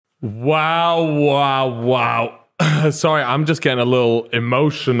Wow. Sorry, I'm just getting a little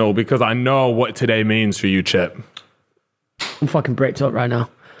emotional because I know what today means for you, Chip. I'm fucking bricked up right now.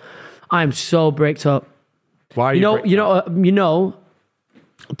 I'm so bricked up. Why are you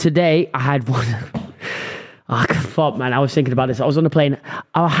today I had one. Oh, fuck, man. I was thinking about this. I was on the plane.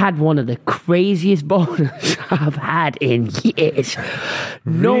 I had one of the craziest boners I've had in years.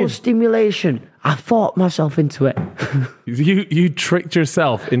 No stimulation. I fought myself into it. You tricked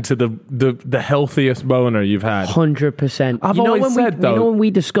yourself into the healthiest boner you've had. 100%. I've always said, though. You know when we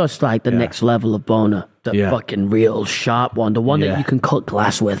discussed like the next level of boner? The fucking real sharp one. The one that you can cut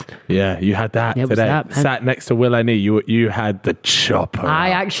glass with. Yeah, you had that today. That, sat next to Will Annie. You had the chopper.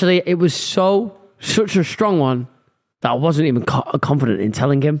 It was such a strong one that I wasn't even confident in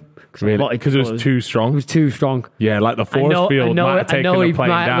telling him. Really? Because it was too strong? It was too strong. Yeah, like the force field might have taken the plane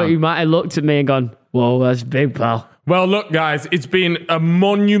down. He might have looked at me and gone, whoa, that's big, pal. Well, look, guys, it's been a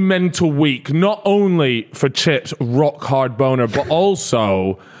monumental week, not only for Chip's rock hard boner, but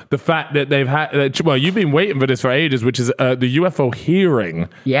also the fact that they've had, well, you've been waiting for this for ages, which is the UFO hearing.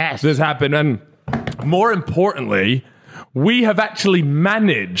 Yes. This happened. And more importantly, we have actually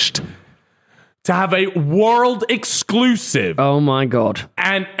managed to have a world exclusive. Oh my God.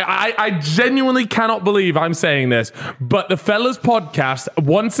 And I genuinely cannot believe I'm saying this, but the Fellas Podcast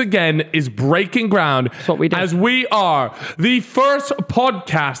once again is breaking ground. That's what we do. As we are the first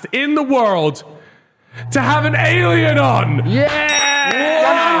podcast in the world to have an alien on. Yeah!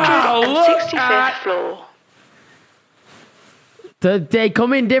 Wow, look 65th at floor. They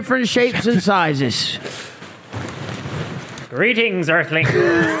come in different shapes and sizes. Greetings, Earthling.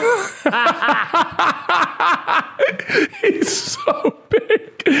 He's so big.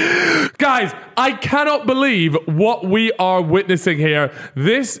 Guys, I cannot believe what we are witnessing here.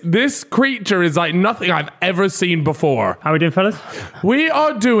 This creature is like nothing I've ever seen before. How are we doing, fellas? We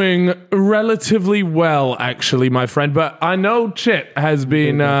are doing relatively well, actually, my friend. But I know Chip has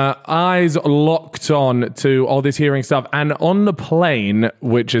been eyes locked on to all this hearing stuff. And on the plane,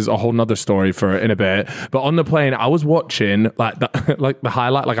 which is a whole nother story for in a bit, but on the plane, I was watching a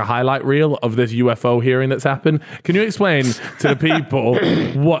highlight reel of this UFO hearing that's happened. Can you explain to the people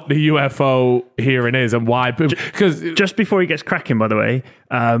what the UFO hearing is and why? Because just before he gets cracking, by the way,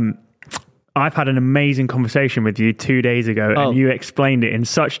 I've had an amazing conversation with you 2 days ago, and you explained it in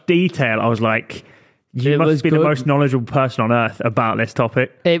such detail. I was like, you must be the most knowledgeable person on earth about this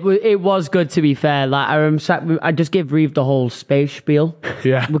topic. It was good, to be fair. Like I just gave Reeve the whole space spiel.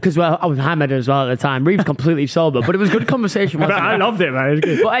 Yeah. Because I was hammered as well at the time. Reeve's completely sober, but it was good conversation. But I loved it, man. It was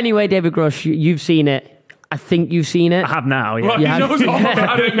good. But anyway, David Grush, you've seen it. I think you've seen it. I have now, yeah. well, he knows all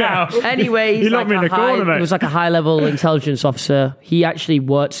about it now. Anyway, he locked me in the corner, mate. He was like a high-level intelligence officer. He actually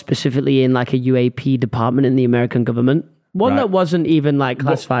worked specifically in like a UAP department in the American government. One that wasn't even like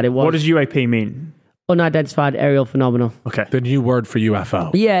classified. What does UAP mean? Unidentified aerial phenomenon. Okay. The new word for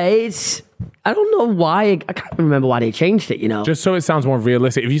UFO. Yeah, I don't know why. I can't remember why they changed it, Just so it sounds more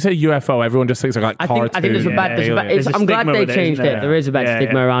realistic. If you say UFO, everyone just thinks like cartoon. I think there's a bad... I'm glad they changed it. There is a bad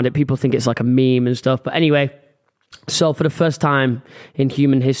stigma around it. People think it's like a meme and stuff. But anyway, so for the first time in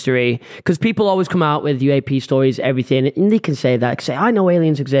human history, because people always come out with UAP stories, everything, and they can say that. Say, I know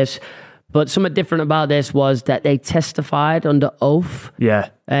aliens exist. But something different about this was that they testified under oath. Yeah.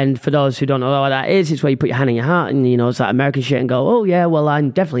 And for those who don't know what that is, it's where you put your hand in your heart and, it's like American shit and go, oh, yeah, well,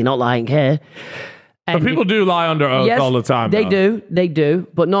 I'm definitely not lying here. And but people do lie under oath all the time. They do.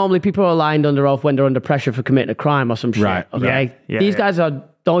 But normally people are lying under oath when they're under pressure for committing a crime or some shit. Right. Okay? Right. Yeah, These guys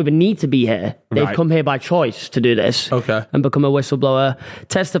don't even need to be here. They've come here by choice to do this. Okay. And become a whistleblower.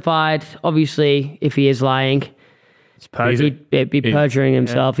 Testified, obviously, if he is lying... He'd be perjuring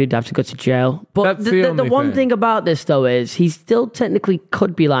himself. He'd have to go to jail. But the one thing about this, though, is he still technically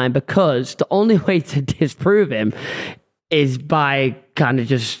could be lying because the only way to disprove him is by kind of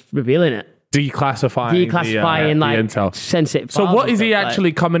just revealing it. Declassifying the intel. Sensitive. So what is he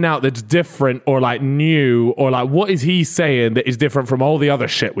actually coming out that's different or like new or like what is he saying that is different from all the other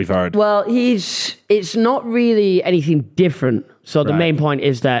shit we've heard? Well, it's not really anything different. So the main point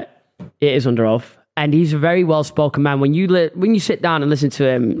is that it is under oath. And he's a very well-spoken man. When you sit down and listen to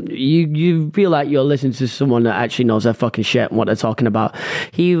him, you feel like you're listening to someone that actually knows their fucking shit and what they're talking about.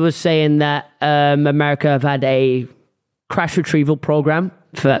 He was saying that America have had a crash retrieval program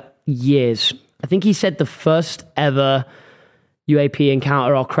for years. I think he said the first ever UAP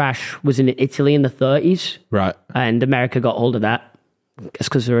encounter or crash was in Italy in the 30s. Right. And America got hold of that. I guess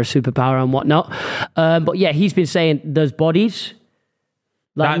because they're a superpower and whatnot. But yeah, he's been saying there's bodies...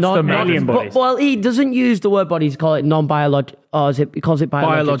 Like that's the alien bodies. Well, he doesn't use the word bodies. Call it non-biological. is it? He calls it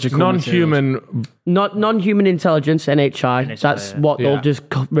biological non-human. Non-human intelligence, NHI. That's what they'll just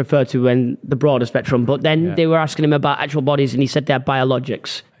refer to in the broader spectrum. But then they were asking him about actual bodies, and he said they're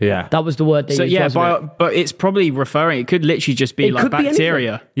biologics. Yeah, that was the word they used. But it's probably referring. It could literally just be like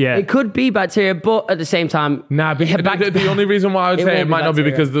bacteria. It could be bacteria, but at the same time, the only reason why I would say it might not be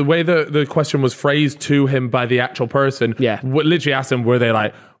because the way the question was phrased to him by the actual person, literally asked him,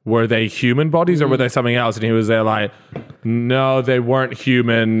 were they human bodies or were they something else? And he was there like, no, they weren't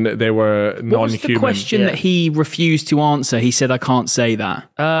human. They were non-human. What was the question that he refused to answer? He said, I can't say that.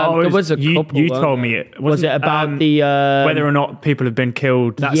 There was a couple. You told me it. Was it about the... whether or not people have been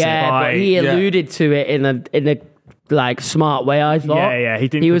killed? But he alluded to it in a like smart way, I thought. Yeah, he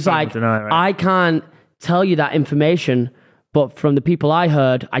didn't. He was like, I can't tell you that information, but from the people I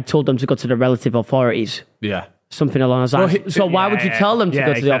heard, I told them to go to the relative authorities. Yeah. Something along those lines. So why would you tell them to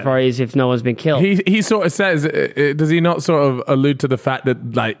go to the authorities if no one's been killed? He sort of says, does he not sort of allude to the fact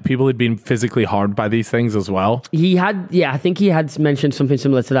that like people had been phically harmed by these things as well? He had, I think he had mentioned something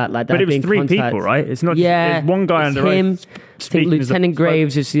similar to that. Like that. But it was three people, right? It's not just one guy under him. I think Lieutenant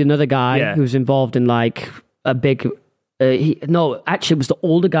Graves is another guy who's involved in like a big... actually it was the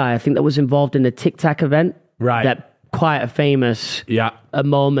older guy, I think, that was involved in the Tic Tac event. Right. That quite a famous a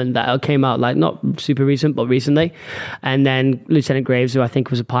moment that came out like not super recent but recently, and then Lieutenant Graves, who I think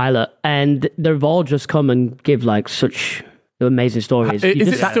was a pilot, and they've all just come and give like such amazing stories. Is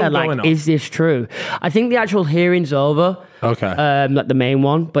it still going on? Is this true? I think the actual hearing's over, like the main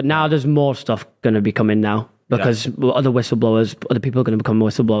one, but now there's more stuff going to be coming now because other people are going to become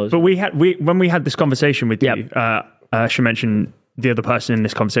whistleblowers. But when we had this conversation with you, she mentioned the other person in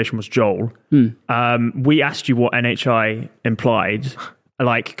this conversation was Joel. We asked you what NHI implied.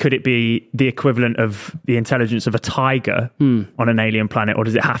 Like, could it be the equivalent of the intelligence of a tiger on an alien planet, or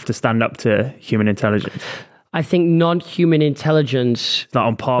does it have to stand up to human intelligence? I think non-human intelligence, like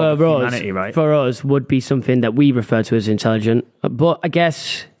on par with humanity, right? For us, would be something that we refer to as intelligent. But I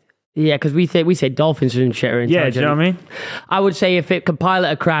guess, because we say dolphins and shit are intelligent. Yeah, do you know what I mean? I would say if it could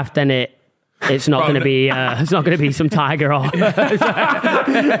pilot a craft, then it's not going to be. It's not going to be some tiger or. Tiger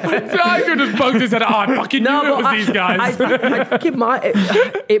just bugged his head. I fucking knew it was these guys. I think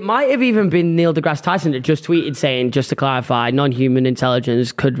it might have even been Neil deGrasse Tyson that just tweeted saying, just to clarify, non-human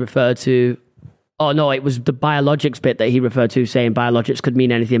intelligence could refer to. Oh no, it was the biologics bit that he referred to, saying biologics could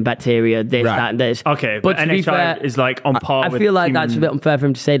mean anything, bacteria, this, that, and this. Okay, but NHI is like on par. I feel like that's a bit unfair for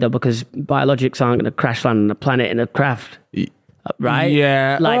him to say though, because biologics aren't going to crash land on a planet in a craft. Right?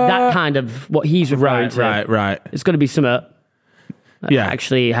 Yeah. Like that kind of what he's referring to. Right. It's going to be something that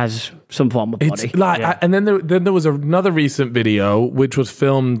actually has some form of body. It's like, and then there was another recent video which was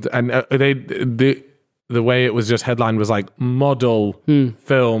filmed, and the way it was just headlined was like model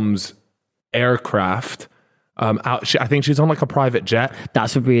films aircraft. I think she's on like a private jet.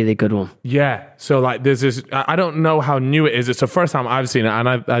 That's a really good one. Yeah. So like there's this, I don't know how new it is. It's the first time I've seen it, and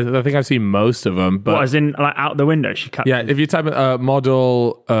I think I've seen most of them. But as in like out the window? If you type in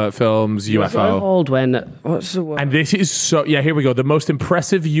model films UFO. Old when what's the word? And this is so here we go. The most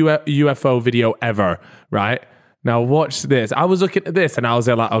impressive UFO video ever. Right. Now watch this. I was looking at this and I was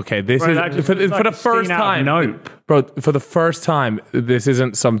there like, okay, this is for the first time. Nope. Bro, for the first time, this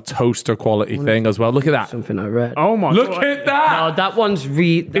isn't some toaster quality thing as well. Look at that. Something I read. Oh my God. Look at that. No, that one's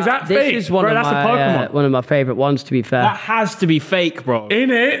is that this fake? Is one bro, of that's my, a Pokemon. One of my favorite ones, to be fair. That has to be fake, bro.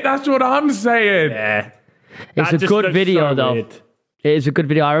 In it? That's what I'm saying. Yeah. It's a good video though. Weird. It is a good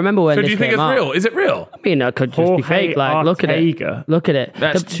video. I remember when. So do you think it's real? Is it real? I mean, it could just be fake. Like, look at it. Look at it.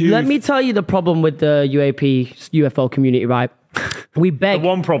 Let me tell you the problem with the UFO community, right? We beg. The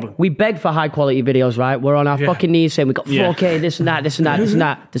one problem. We beg for high quality videos, right? We're on our fucking knees saying we got 4K, this and that, this and that, this and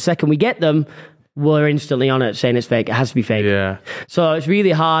that. The second we get them, we're instantly on it saying it's fake. It has to be fake. Yeah. So it's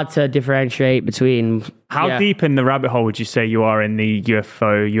really hard to differentiate between. How deep in the rabbit hole would you say you are in the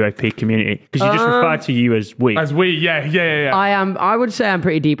UFP community? Because you just refer to you as we. As we, yeah. I would say I'm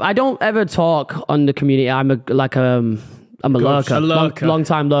pretty deep. I don't ever talk on the community. I'm a lurker. Long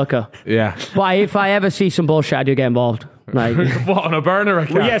time lurker. Yeah. But if I ever see some bullshit, I do get involved. Like, what, on a burner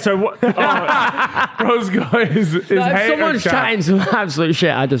account? Well, yeah, so what? Bro's got his if someone's chatting some absolute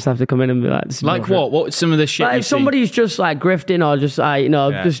shit, I just have to come in and be like, like what? What's some of the shit? Like if somebody's just like grifting or just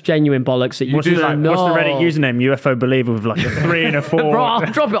just genuine bollocks that you what's do the know. What's the Reddit username? UFO believer with like a 3 and a 4. Bro, I'll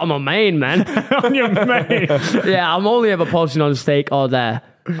drop it on my main, man. On your main. Yeah, I'm only ever posting on Stake or there.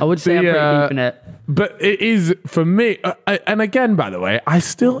 I would say I'm pretty deep in it. But it is, for me, and again, by the way, I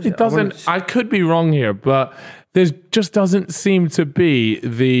could be wrong here, but there just doesn't seem to be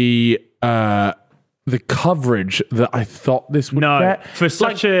the the coverage that I thought this would get. For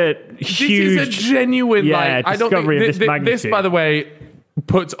such a huge... This is a genuine, I don't think... discovery of this magnitude. This, by the way,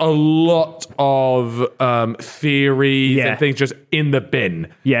 puts a lot of theories and things just in the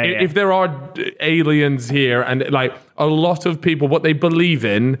bin. If there are aliens here, and like a lot of people, what they believe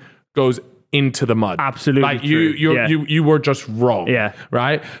in goes into the mud. Absolutely like true. you were just wrong.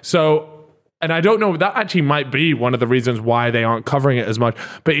 Right. So, and I don't know, that actually might be one of the reasons why they aren't covering it as much,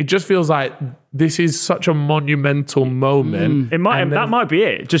 but it just feels like this is such a monumental moment. That might be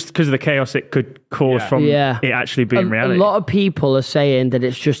it, just because of the chaos it could cause from it actually being reality. A lot of people are saying that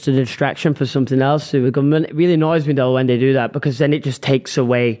it's just a distraction for something else through the government. It really annoys me though when they do that, because then it just takes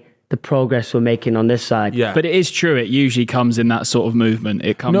away the progress we're making on this side. But it is true, it usually comes in that sort of movement.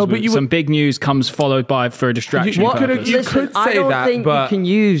 It comes with some big news comes followed by for a distraction purpose. You could say I don't that, think but you can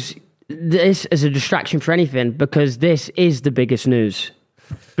use this as a distraction for anything, because this is the biggest news.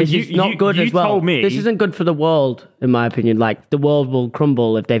 This is not good as well. Told me, this isn't good for the world, in my opinion. Like, the world will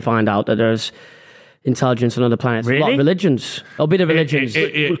crumble if they find out that there's intelligence on other planets. Really? A lot of religions. It'll be the religions.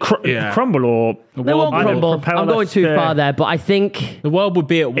 Crumble or... They won't crumble. I'm going too far there, but I think... The world would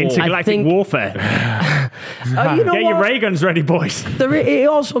be at war. Intergalactic warfare. You know get your ray guns ready, boys. It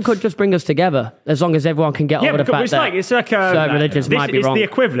also could just bring us together, as long as everyone can get over the fact that it's like certain religions might be wrong. It's the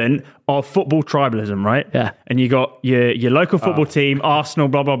equivalent of football tribalism, right? Yeah. And you got your local football team, Arsenal,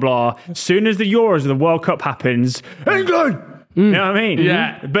 blah, blah, blah. As soon as the Euros or the World Cup happens, England! You know what I mean?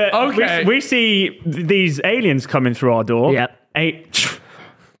 Yeah. But we see these aliens coming through our door. Yeah.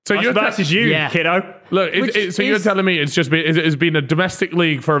 So that's you, kiddo. Look, so you're telling me it's been a domestic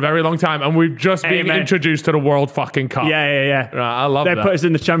league for a very long time, and we've just been introduced to the World fucking Cup. Yeah. Right, I love that. They put us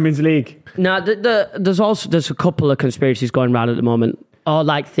in the Champions League. No, there's a couple of conspiracies going around at the moment, or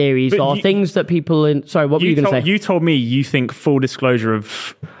like theories, things that people in. Sorry, what were you going to say? You told me you think full discloser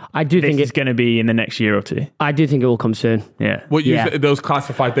of. I do think it's going to be in the next year or two. I do think it will come soon. Yeah. Those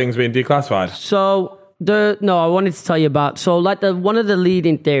classified things being declassified? So I wanted to tell you about. So like one of the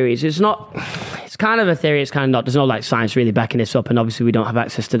leading theories. It's kind of a theory. It's kind of not. There's no like science really backing this up, and obviously we don't have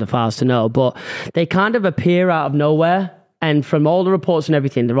access to the files to know. But they kind of appear out of nowhere, and from all the reports and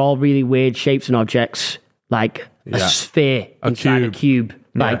everything, they're all really weird shapes and objects, like a sphere inside a cube.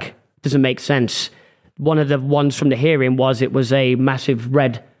 Like doesn't make sense. One of the ones from the hearing was a massive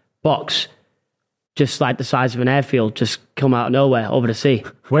red box, just like the size of an airfield, just come out of nowhere over the sea.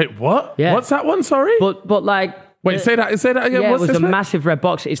 Wait, what? Yeah. What's that one? Sorry? But like... Wait, say that again. Yeah, What's it was this a massive red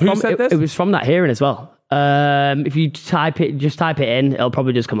box. Who said this? It was from that hearing as well. If you type it in, it'll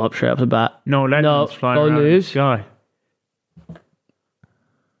probably just come up straight off the bat. No, flying go around news. Guy.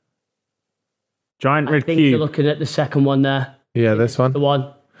 Giant red I think cube. you're looking at the second one there. Yeah, this one. The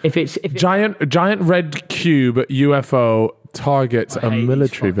one. If it's giant red cube UFO targets a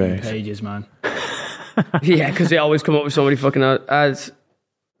military base. Pages, man. Yeah, because they always come up with somebody fucking as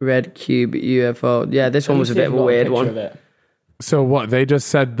red cube UFO. Yeah, this one was a bit of a weird one. So what? They just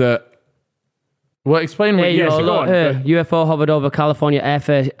said that. Well, explain what you look here. UFO hovered over California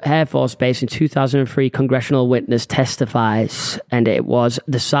Air Force Base in 2003. Congressional witness testifies, and it was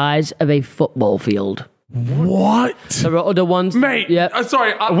the size of a football field. What? There are other ones, mate. Yeah,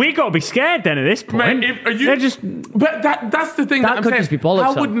 sorry, we got to be scared then at this point. Mate, but that's the thing that I'm saying. Just be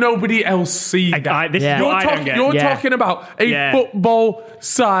bollocks. How would nobody else see that? You're talking about a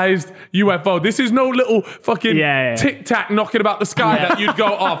football-sized UFO. This is no little fucking tic tac knocking about the sky that you'd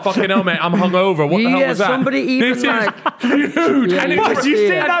go, oh fucking hell, mate, I'm hungover. What the hell was that? Somebody even this is huge. Yeah, and you see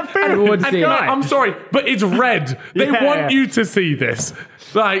that film? I'm sorry, but it's red. They want you to see this.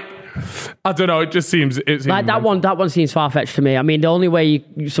 Like. I don't know. It just seems like that one. That one seems far fetched to me. I mean, the only way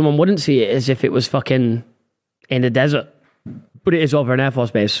someone wouldn't see it is if it was fucking in the desert. But it is over an Air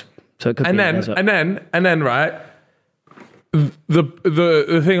Force base, so it could be in the desert. And then, right.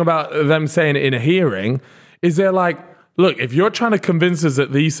 The thing about them saying it in a hearing is they're like, look, if you're trying to convince us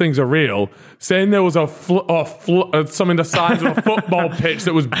that these things are real, saying there was something the size of a football pitch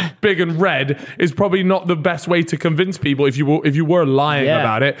that was big and red is probably not the best way to convince people if you were lying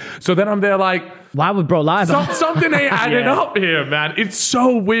about it. So then I'm there like, why would bro lie about it? Something ain't adding up here, man. It's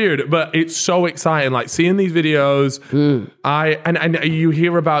so weird, but it's so exciting. Like seeing these videos, and you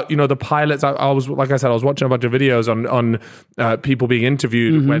hear about the pilots. I was watching a bunch of videos on people being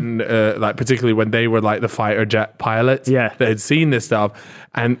interviewed when particularly when they were like the fighter jet pilots that had seen this stuff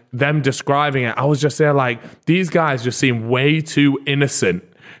and them describing it. I was just there like these guys just seem way too innocent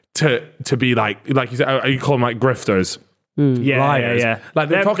to be like you said. You call them like grifters. Yeah. Like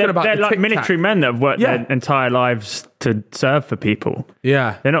they're talking about they're like military men that have worked their entire lives to serve for people.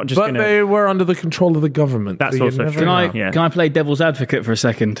 Yeah, they're not just. But they were under the control of the government. That's so also true. Can I play devil's advocate for a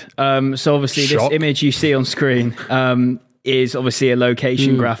second? So obviously, this image you see on screen is obviously a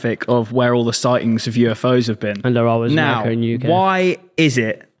location graphic of where all the sightings of UFOs have been. And they're always now. America and UK. Why is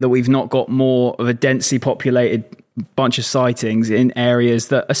it that we've not got more of a densely populated bunch of sightings in areas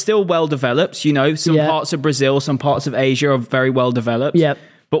that are still well developed? You know, some parts of Brazil, some parts of Asia are very well developed. Yep.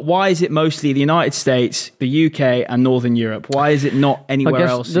 But why is it mostly the United States, the UK, and Northern Europe? Why is it not anywhere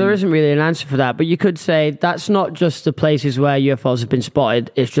else? There isn't really an answer for that, but you could say that's not just the places where UFOs have been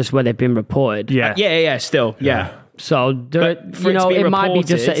spotted, it's just where they've been reported. Still. So, it might be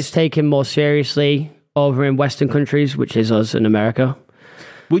just that it's taken more seriously over in Western countries, which is us in America.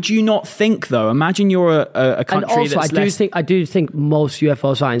 Would you not think, though? Imagine you're a country and also, I do think most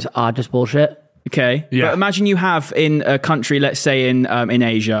UFO sightings are just bullshit. Okay. Yeah. But imagine you have in a country, let's say in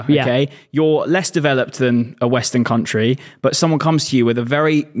Asia, okay? You're less developed than a Western country, but someone comes to you with a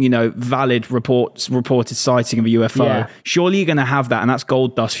very, valid reported sighting of a UFO. Yeah. Surely you're going to have that, and that's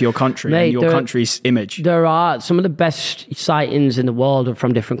gold dust for your country and your country's image. There are some of the best sightings in the world are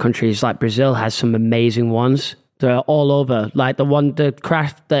from different countries. Like Brazil has some amazing ones. They're all over. Like the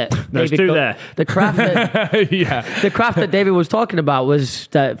craft that the craft that David was talking about was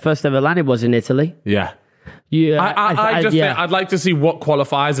that first ever landing was in Italy. Yeah. I'd like to see what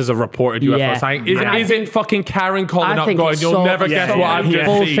qualifies as a reported UFO sighting. Is it fucking Karen calling up going, you'll never guess what I've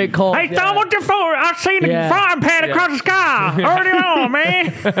just seen? Hey, Tom, what the fuck? I've seen a frying pan across the sky. Early on,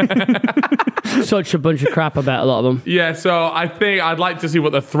 man. Such a bunch of crap about a lot of them. Yeah, so I think I'd like to see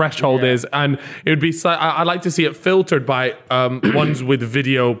what the threshold is, and it would be. I'd like to see it filtered by ones with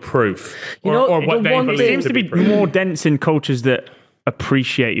video proof, or what they believe seems to be more dense in cultures that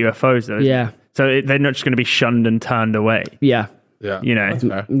appreciate UFOs, though. Yeah. So they're not just going to be shunned and turned away. Yeah.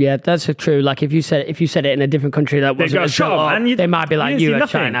 Yeah, that's true. Like if you said it in a different country that wasn't as shut, they might be like, you are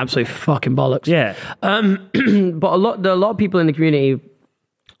chatting absolute fucking bollocks. Yeah. But a lot of people in the community,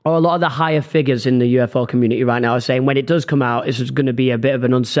 or a lot of the higher figures in the UFO community right now, are saying when it does come out, it's going to be a bit of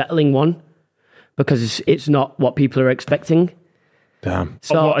an unsettling one because it's not what people are expecting. Damn.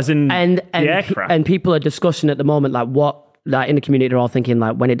 So as in the aircraft? And people are discussing at the moment like in the community, they're all thinking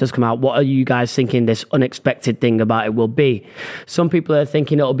like, when it does come out, what are you guys thinking this unexpected thing about it will be? Some people are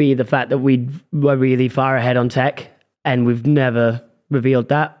thinking it'll be the fact that we were really far ahead on tech and we've never revealed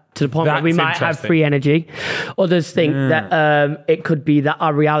that to the point where we might have free energy. Others think that it could be that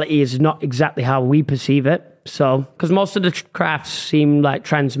our reality is not exactly how we perceive it. So, because most of the crafts seem like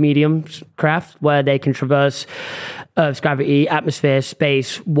transmedium craft where they can traverse Earth's gravity, atmosphere,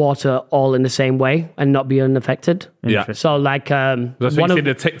 space, water, all in the same way and not be unaffected. Yeah. So, like one of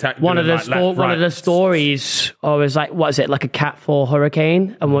the stories, or is like, what is it, like a Cat 4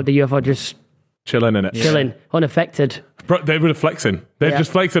 hurricane, and what the UFO just chilling in it, unaffected. Bro, they were flexing. They're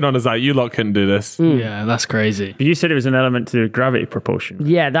just flexing on us like, you lot couldn't do this. Yeah, that's crazy. But you said it was an element to gravity propulsion.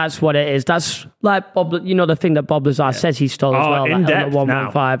 Yeah, that's what it is. That's like Bob, the thing that Bob Lazar says he stole as well. In depth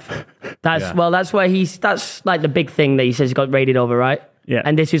 115. That's where that's like the big thing that he says he got raided over, right? Yeah.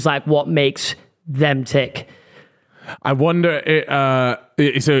 And this is like what makes them tick. I wonder. Have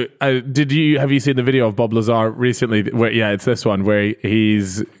you seen the video of Bob Lazar recently? Where it's this one where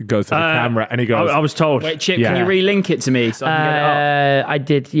he's goes to the camera and he goes. I was told. Wait, Chip, can you relink it to me so I can get it up? I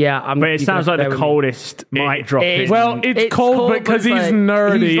did. Yeah, but it sounds like the coldest mic drop. It's cold because he's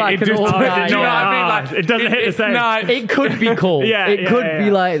nerdy. Like do you know what I mean? Like, it doesn't hit the same. It could be cold. It could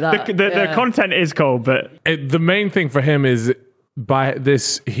be like that. The content is cold, but the main thing for him is by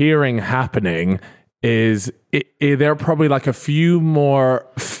this hearing happening. There are probably like a few more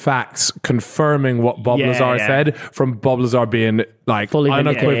facts confirming what Bob Lazar said from Bob Lazar being like fully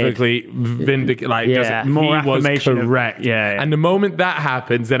unequivocally vindicated. Like more he was correct. And the moment that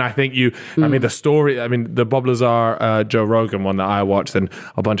happens, then I think the story. I mean, the Bob Lazar Joe Rogan one that I watched and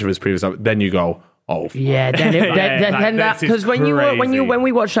a bunch of his previous. Then you go. Oh yeah, then that because when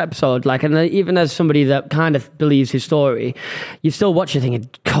we watch that episode, like, and even as somebody that kind of believes his story, you still watch it thinking,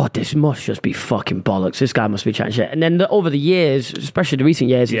 God, this must just be fucking bollocks. This guy must be chatting shit. And then over the years, especially the recent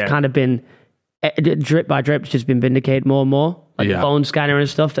years, it's kind of been drip by drip, just been vindicated more and more. Like the bone scanner and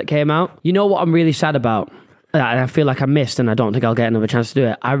stuff that came out. You know what I'm really sad about? And I feel like I missed, and I don't think I'll get another chance to do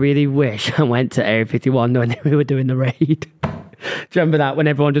it. I really wish I went to Area 51 knowing we were doing the raid. Do you remember that when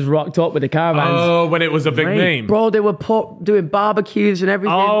everyone just rocked up with the caravans? Oh, when it was a big name. Bro, they were doing barbecues and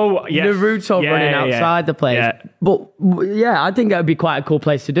everything. Oh, yes. Naruto running outside the place. Yeah. But yeah, I think that would be quite a cool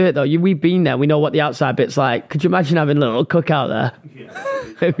place to do it though. We've been there. We know what the outside bit's like. Could you imagine having a little cookout there? Yeah.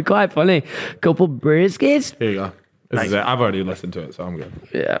 It'd be quite funny. Couple briskets. Here you go. I've already listened to it, so I'm good.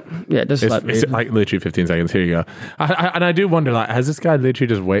 Yeah. Just It's like literally 15 seconds. Here you go. And I do wonder, like, has this guy literally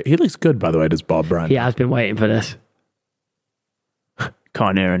just wait? He looks good, by the way, does Bob Brand. He has been waiting for this.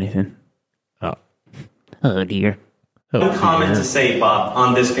 Can't hear anything. Oh dear. One comment to say, Bob,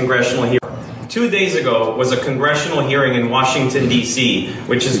 on this congressional hearing. 2 days ago was a congressional hearing in Washington, D.C.,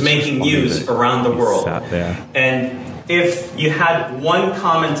 which is making news around the world. And if you had one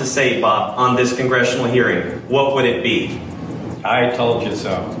comment to say, Bob, on this congressional hearing, what would it be? I told you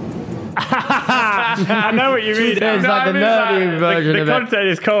so. I know what you mean. It's like the nerdy version the of it. content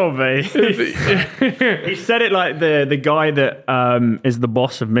is cold, mate. He said it like the guy that is the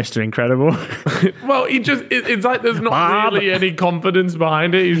boss of Mr. Incredible. Well, it's like there's not Bob. really any confidence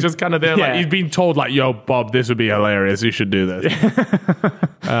behind it. He's just kind of there, like he's been told, like, yo, Bob, this would be hilarious. You should do this.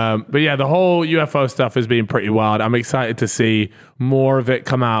 But yeah, the whole UFO stuff has been pretty wild. I'm excited to see more of it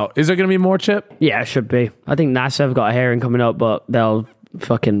come out. Is there going to be more, Chip? Yeah, it should be. I think NASA have got a hearing coming up, but they'll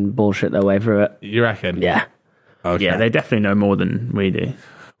fucking bullshit their way through it. You reckon? Yeah. Okay. Yeah, they definitely know more than we do.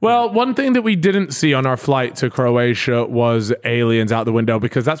 Well, one thing that we didn't see on our flight to Croatia was aliens out the window,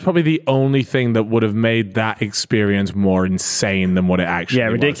 because that's probably the only thing that would have made that experience more insane than what it actually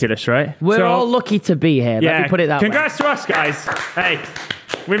was. Ridiculous, right? We're all lucky to be here. Let me put it that Congrats to us, guys. Hey,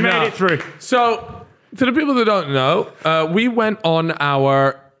 we made it through. So, to the people that don't know, we went on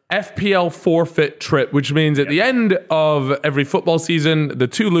our FPL forfeit trip, which means at the end of every football season, the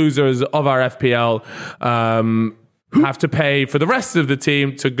two losers of our FPL have to pay for the rest of the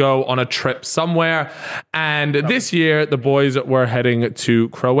team to go on a trip somewhere. And this year, the boys were heading to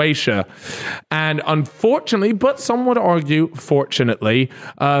Croatia. And unfortunately, but some would argue fortunately,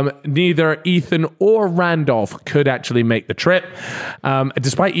 neither Ethan or Randolph could actually make the trip,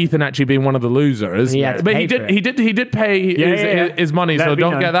 despite Ethan actually being one of the losers. But he did pay his money, so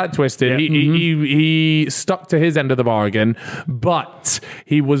don't get that twisted. He stuck to his end of the bargain, but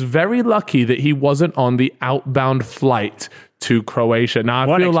he was very lucky that he wasn't on the outbound flight to Croatia. Now,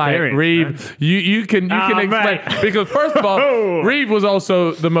 I feel like, Reeve, you can explain. Because first of all, Reeve was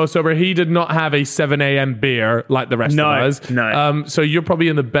also the most sober. He did not have a 7 a.m. beer like the rest of us. No. So you're probably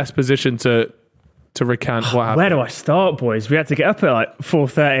in the best position to recount what happened. Where do I start, boys? We had to get up at like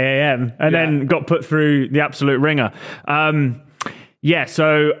 4:30 a.m. and then got put through the absolute ringer.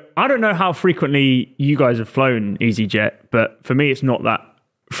 So I don't know how frequently you guys have flown EasyJet, but for me, it's not that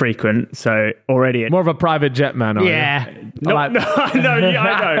frequent. So already more of a private jet man, are you? No, I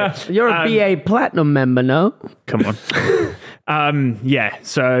know. You're a BA Platinum member, no? Come on.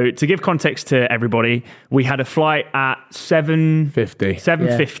 So to give context to everybody, we had a flight at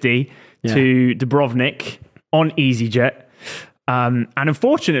 7:50 to Dubrovnik on EasyJet. And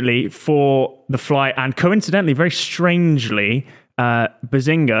unfortunately for the flight, and coincidentally, very strangely,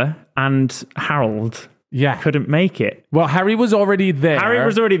 Bazinga and Harold couldn't make it. Well, Harry was already there.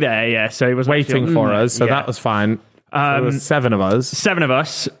 So he was waiting for us, so that was fine. There was 7 of us. 7 of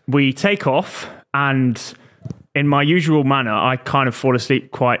us. We take off, and in my usual manner, I kind of fall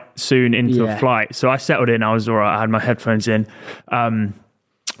asleep quite soon into the flight. So I settled in. I was all right. I had my headphones in.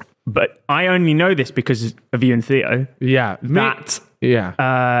 But I only know this because of you and Theo.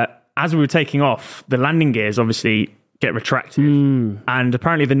 As we were taking off, the landing gears obviously get retracted, and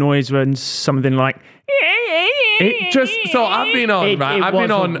apparently the noise was something like. I've been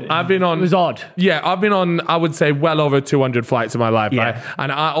on. It was odd. Yeah, I've been on, I would say, well over 200 flights in my life, right?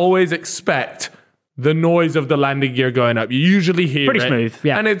 And I always expect the noise of the landing gear going up. You usually hear pretty smooth,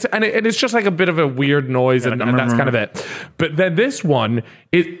 and it's just like a bit of a weird noise, and that's kind of it. But then this one,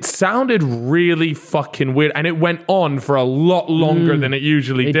 it sounded really fucking weird, and it went on for a lot longer than it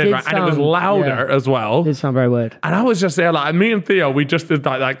usually did, right? And it was louder as well. It did sound very weird. And I was just there, like, me and Theo, we just did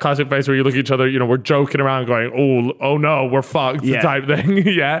that classic face where you look at each other, we're joking around, going, "Oh no, we're fucked," type thing,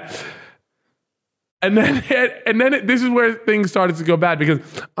 And then this is where things started to go bad, because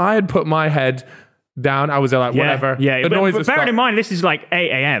I had put my head down. I was there like, whatever. The noise but bearing in mind, this is like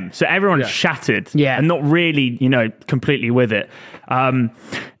 8 a.m. So everyone's shattered and not really, completely with it.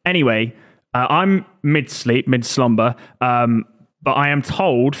 Anyway, I'm mid-slumber. But I am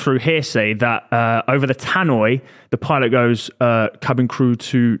told through hearsay that over the tannoy, the pilot goes, cabin crew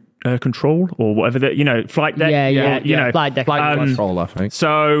to control, or whatever, flight deck. Flight deck. Control, I think.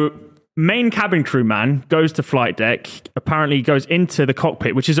 So main cabin crew man goes to flight deck, apparently goes into the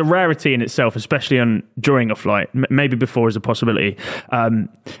cockpit, which is a rarity in itself, especially during a flight. Maybe before is a possibility. And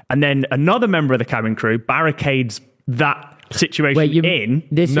then another member of the cabin crew barricades that situation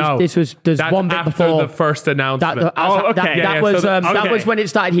There's one bit after before the first announcement. That was when it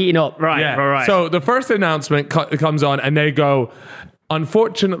started heating up. Right. So the first announcement comes on, and they go,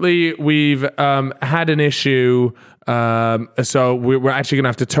 "Unfortunately, we've had an issue So we're actually going to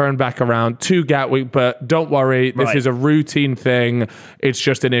have to turn back around to Gatwick, but don't worry, this is a routine thing. It's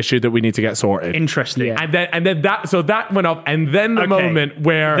just an issue that we need to get sorted. Interesting. Yeah. And then that went up, and then the moment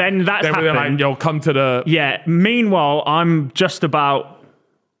where then that's they were like, "Yo, come to the." Yeah. Meanwhile, I'm just about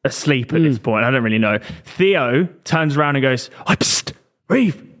asleep at this point. I don't really know. Theo turns around and goes, "Oh, psst,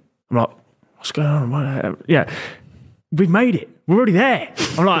 Reeve." I'm like, "What's going on?" Yeah, we've made it. We're already there.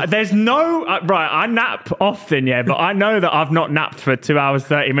 I'm like, there's no... right, I nap often, yeah, but I know that I've not napped for 2 hours,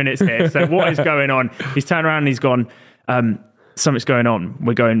 30 minutes here. So what is going on? He's turned around and he's gone, something's going on.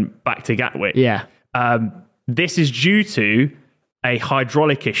 We're going back to Gatwick. Yeah. This is due to a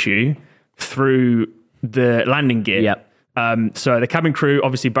hydraulic issue through the landing gear. Yep. So the cabin crew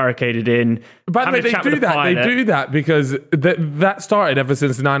obviously barricaded in. By the way, they do that. They do that because that started ever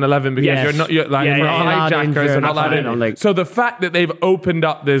since 9/11 because you're hijackers are not allowed in. So the fact that they've opened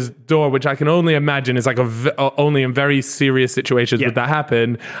up this door, which I can only imagine is like only in very serious situations would that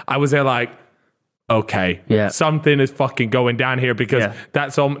happen. I was there like, okay, something is fucking going down here because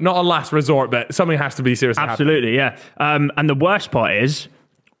that's not a last resort, but something has to be serious. Absolutely, yeah. And the worst part is,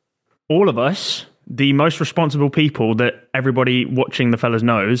 all of us, the most responsible people that everybody watching the fellas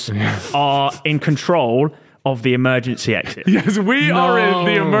knows, are in control of the emergency exit. Yes, we are in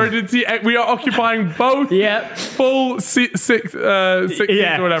the emergency. We are occupying both full six or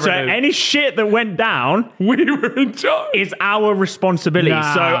whatever. So any shit that went down, we were in charge. Is our responsibility.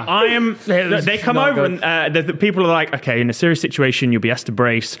 So I am. They come over and the people are like, okay, in a serious situation, you'll be asked to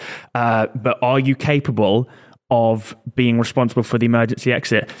brace, but are you capable of being responsible for the emergency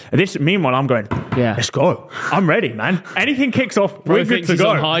exit? Meanwhile, I'm going, let's go. I'm ready, man. Anything kicks off, we're good to go.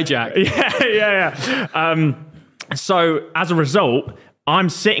 On hijack. Yeah. So as a result, I'm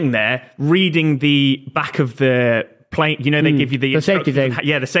sitting there reading the back of the plane. You know, they give you the safety thing.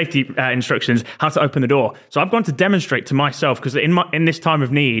 Yeah, the safety instructions, how to open the door. So I've gone to demonstrate to myself because in this time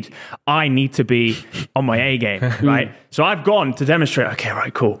of need, I need to be on my A game, right? So I've gone to demonstrate. Okay,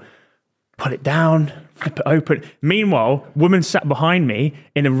 right, cool. Put it down. Flip it open. Meanwhile, woman sat behind me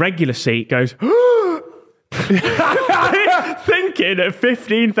in a regular seat goes, thinking at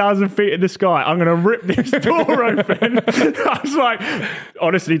 15,000 feet in the sky, I'm going to rip this door open. I was like,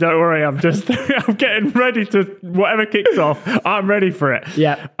 honestly, don't worry. I'm getting ready to, whatever kicks off, I'm ready for it.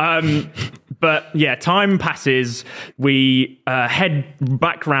 Yeah. But yeah, time passes. We head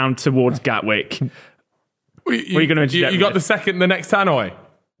back round towards Gatwick. What are you going to do? You got the next tannoy?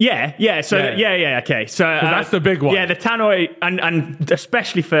 Yeah. So okay. So that's the big one. Yeah, the tannoy, and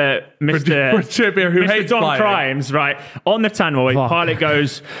especially for Mr. Chip here, who hates Don flying. Crimes, right? On the tannoy, pilot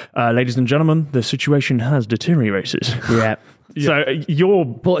goes, ladies and gentlemen, the situation has deteriorated. Yeah. So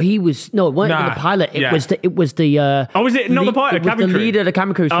but he was it wasn't the pilot. It was the was it not the pilot? It was the leader of the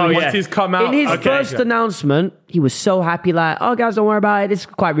cabin crew. So once he's come out in his first announcement, he was so happy, like, "Oh, guys, don't worry about it. It's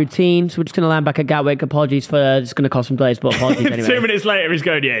quite routine. So we're just going to land back at Gatwick. Apologies for it's going to cause some delays, but apologies anyway." 2 minutes later, he's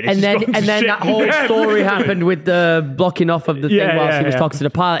going, and then that whole story happened with the blocking off of the thing whilst he was talking to the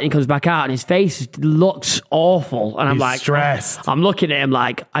pilot. And he comes back out, and his face looks awful. And I'm like, stressed. I'm looking at him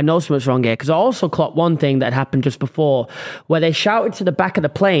like, I know something's wrong here, because I also clocked one thing that happened just before, where they shouted to the back of the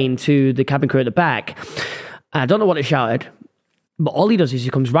plane to the cabin crew at the back. And I don't know what they shouted, but all he does is he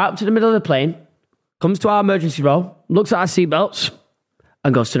comes right up to the middle of the plane, comes to our emergency row, looks at our seatbelts,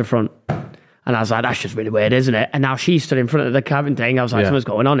 and goes to the front. And I was like, that's just really weird, isn't it? And now she stood in front of the cabin thing. I was like, something's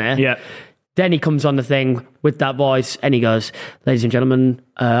going on here. Yeah. Then he comes on the thing with that voice and he goes, ladies and gentlemen,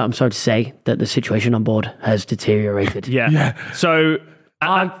 I'm sorry to say that the situation on board has deteriorated. Yeah. So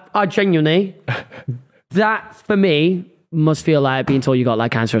I genuinely, that for me must feel like being told you got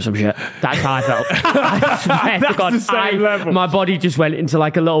like cancer or some shit. That's how I felt. I swear to God, the same level. My body just went into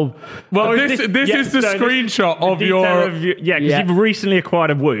like a little... Well, this is the screenshot of your... because you've recently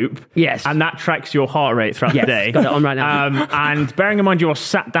acquired a Whoop. Yes. And that tracks your heart rate throughout the day. Got it on right now. And bearing in mind you're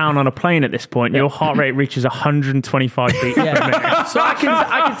sat down on a plane at this point, your heart rate reaches 125 beats per minute. So I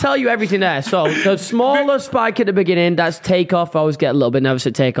can tell you everything there. So the smaller spike at the beginning, that's takeoff. I always get a little bit nervous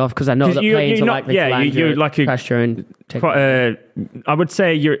at takeoff because I know that planes are likely to land you're like pressure and quite I would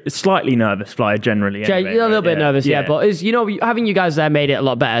say you're a slightly nervous flyer generally. Anyway, you're a little bit nervous, but it's, having you guys there made it a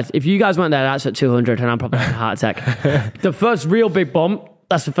lot better. If you guys weren't there, that's at 200 and I'm probably having a heart attack. The first real big bump,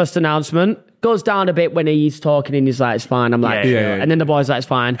 that's the first announcement, goes down a bit when he's talking and he's like, it's fine. I'm like, and then the boy's like, it's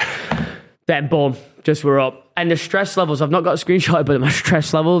fine. Then boom, just we're up. And the stress levels, I've not got a screenshot, but my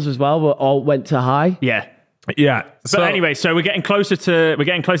stress levels as well all went to high. Yeah. Yeah. But anyway, so we're getting closer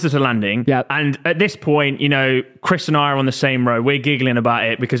to landing. Yeah. And at this point, Chris and I are on the same row. We're giggling about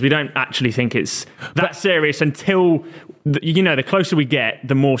it because we don't actually think it's that serious until the closer we get,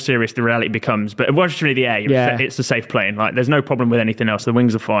 the more serious the reality becomes. But once you're in the air, it's a safe plane. Like there's no problem with anything else. The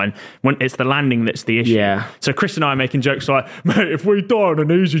wings are fine. When it's the landing that's the issue. Yeah. So Chris and I are making jokes like, mate, if we die on an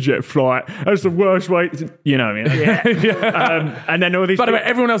EasyJet flight, that's the worst way. You know what I mean? Yeah. And then all these. By the way,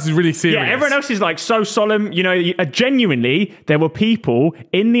 everyone else is really serious. Yeah, everyone else is like so solemn. Genuinely, there were people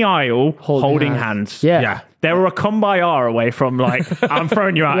in the aisle holding hands. Yeah. They were a come-by-R away from like, I'm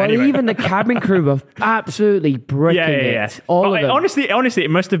throwing you out Well, anyway. even the cabin crew were absolutely bricking it. All of them. Honestly,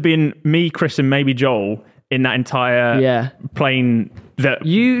 it must have been me, Chris, and maybe Joel in that entire plane that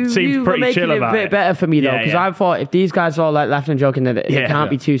seemed you pretty were making chill it about a bit better for me though, because I thought if these guys are all like laughing and joking, that it can't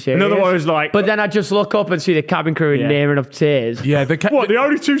be too serious. Another one was like, but then I just look up and see the cabin crew near enough tears. Yeah, the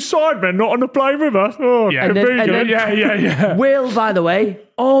only two sidemen not on the plane with us? Oh, yeah. And then Yeah. Will, by the way,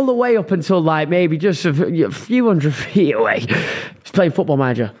 all the way up until like maybe just a few hundred feet away, he's playing Football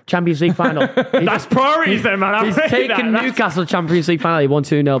Manager, Champions League final. That's priorities then, man. He's taken Newcastle Champions League final. He won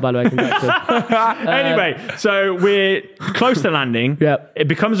 2-0, by the way. Congrats. Anyway, so we're close to landing. Yep. It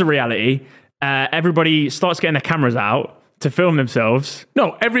becomes a reality. Everybody starts getting their cameras out to film themselves.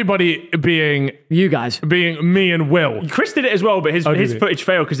 No, everybody being you guys. Being me and Will. Chris did it as well, but his footage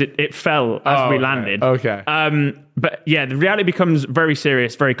failed because it fell as we landed. Okay. But yeah, the reality becomes very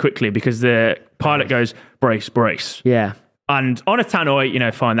serious very quickly because the pilot goes, brace. Yeah. And on a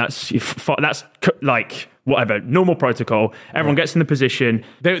tannoy, fine, that's like whatever, normal protocol. Everyone gets in the position.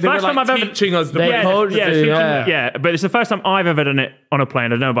 They were like teaching us the but it's the first time I've ever done it on a plane. I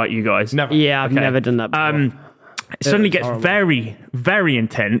don't know about you guys. Never. Yeah, I've never done that before. It suddenly gets very, very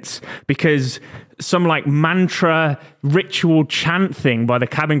intense because some like mantra ritual chant thing by the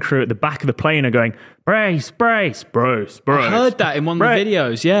cabin crew at the back of the plane are going, brace. I heard that in one of the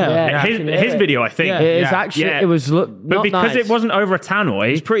videos. Yeah. His video, I think. Yeah. It's actually, it was but because it wasn't over a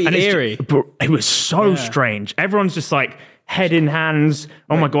tannoy. It's pretty eerie. It was so strange. Everyone's just like, head in hands.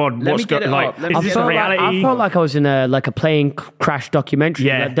 Oh my God, what's going on? Is this reality? I felt like I was in a plane crash documentary.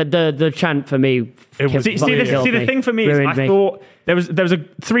 Yeah. The chant for me. See, the thing for me is I thought there was a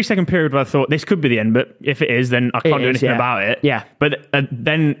 3-second period where I thought this could be the end, but if it is, then I can't do anything about it. Yeah. But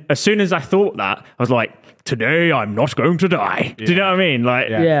then as soon as I thought that, I was like, today I'm not going to die. Do you know what I mean?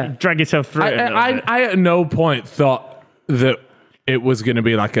 Like, drag yourself through it. I at no point thought that it was going to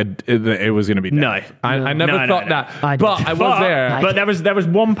be it was going to be death. No. I never thought that. But I was there. But there was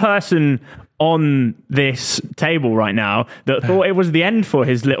one person on this table right now that thought it was the end for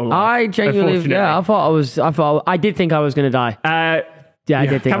his little life. I genuinely, I did think I was going to die. I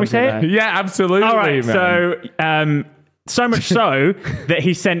did think. Can we say it? Yeah, absolutely. All right, man. So much so that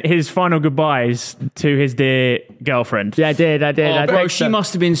he sent his final goodbyes to his dear girlfriend. Yeah, I did. Oh, bro, she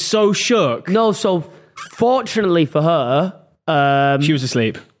must have been so shook. No, so fortunately for her, she was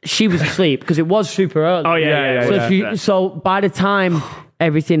asleep. She was asleep because it was super early. Oh yeah. So by the time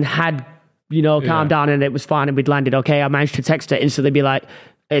everything had calmed down and it was fine and we'd landed okay, I managed to text her instantly, be like,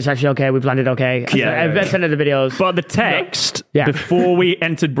 it's actually okay, we've landed okay. I sent her the videos. But the text before we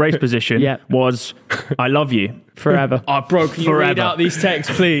entered brace position was, I love you. Forever. Oh, bro, can you read out these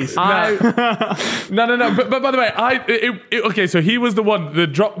texts, please? No. But by the way, okay, so he was the one that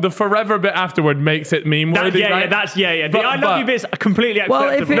dropped the forever bit afterward makes it meme worthy. The I love you bit's completely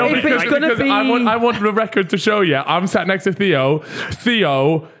acceptable. Well, if it's going to be... I want the record to show you. I'm sat next to Theo.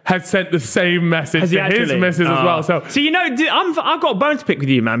 Theo has sent the same message to his missus as well. So I've got a bone to pick with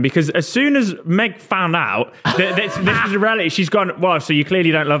you, man, because as soon as Meg found out that this is a reality, she's gone, well, so you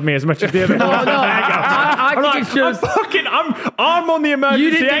clearly don't love me as much as the other one. I'm on the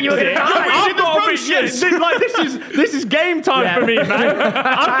emergency exit. This is game time for me, man.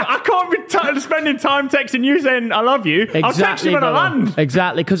 I can't be spending time texting you saying I love you. I'll text you when I land.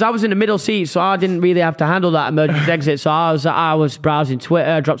 Exactly, because I was in the middle seat, so I didn't really have to handle that emergency exit. So I was browsing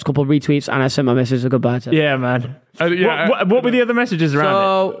Twitter, dropped a couple of retweets, and I sent my missus a goodbye text. Yeah, man. What were the other messages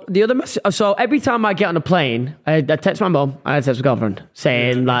around it? So every time I get on a plane, I text my mum, I text my girlfriend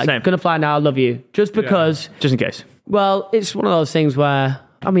saying gonna fly now, I love you, just because, just in case. Well, it's one of those things where,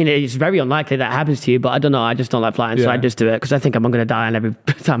 I mean, it's very unlikely that happens to you, but I don't know. I just don't like flying, so I just do it because I think I'm going to die on every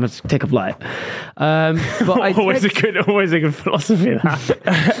time I take a flight. But always a good philosophy.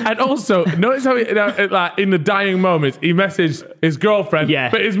 That. And also, notice how in the dying moments he messaged his girlfriend,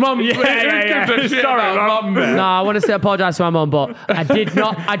 but his mum. Sorry, mum. No, I want to say apologise to my mum, but I did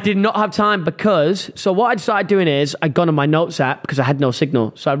not have time because. So what I started doing is I'd gone on my notes app because I had no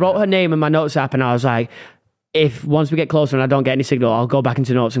signal. So I wrote her name in my notes app, and I was like, if once we get closer and I don't get any signal, I'll go back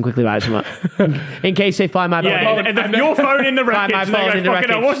into notes and quickly write something in case they find my phone. And your phone in the wreckage. My phone's in the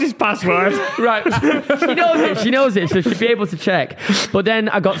wreckage. What's his password? Right. She knows it, so she'll be able to check. But then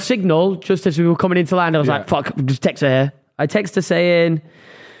I got signal just as we were coming into land. I was like, fuck, just text her here. I text her saying,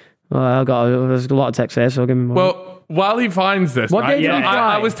 there's a lot of text here, so I'll give me more. Well, while he finds this, what day did he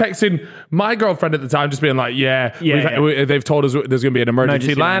fly? I was texting my girlfriend at the time, just being like, they've told us there's going to be an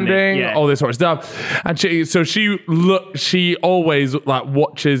emergency landing, all this sort of stuff. And she always like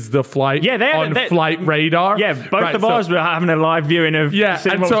watches the flight on flight radar. Yeah, both of us were having a live viewing of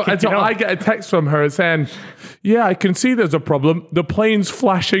and so I get a text from her saying, yeah, I can see there's a problem. The plane's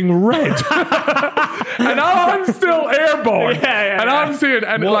flashing red. And I'm still airborne. I'm seeing,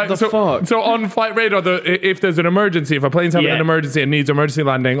 and what the fuck? So on flight radar, if there's an emergency, if a plane's having an emergency and needs emergency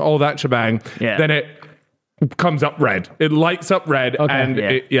landing, all that shebang, then it comes up red. It lights up red, and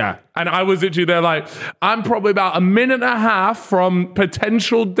and I was literally there like, I'm probably about a minute and a half from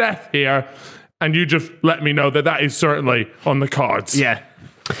potential death here, and you just let me know that is certainly on the cards. Yeah.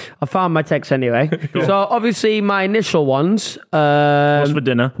 I found my text anyway. Cool. So obviously my initial ones what's for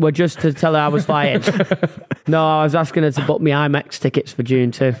dinner? Were just to tell her I was flying. No, I was asking her to book me IMAX tickets for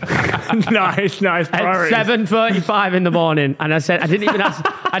June too. nice At 7:35 in the morning, and I said I didn't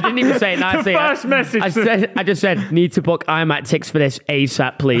even say it nicely. First message. I just said need to book IMAX tickets for this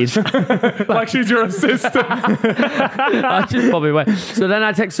ASAP, please. Like she's your assistant. I just probably went. So then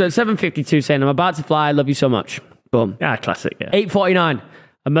I texted her at 7:52 saying I'm about to fly. I love you so much. Boom. Yeah, classic. Yeah. 8:49.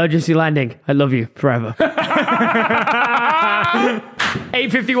 Emergency landing. I love you forever.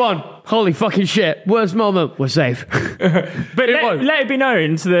 8:51. Holy fucking shit. Worst moment. We're safe. But let it be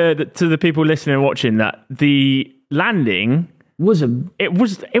known to the people listening and watching that the landing was amazing. It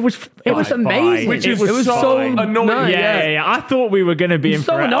was so annoying. Nice. Yeah. I thought we were going to be in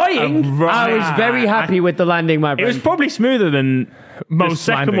so annoying. I was very happy with the landing, my friend. It was probably smoother than most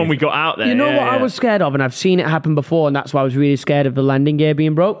second one we got out there. You know what I was scared of, and I've seen it happen before, and that's why I was really scared of the landing gear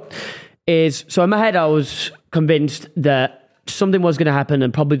being broke, so in my head I was convinced that something was going to happen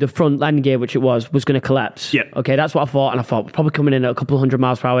and probably the front landing gear, which it was going to collapse. Yeah. Okay, that's what I thought, and I thought we're probably coming in at a couple of 100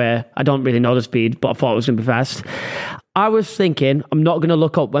 miles per hour. I don't really know the speed, but I thought it was going to be fast. I was thinking I'm not going to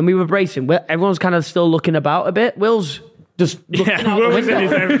look up. When we were bracing, everyone's kind of still looking about a bit. Will's just looking out the window.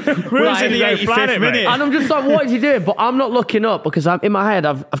 Will's in the 85th minute. And I'm just like, what is he doing? But I'm not looking up because I'm in my head,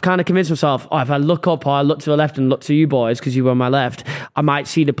 I've kind of convinced myself, if I look up or I look to the left and look to you boys, because you were on my left, I might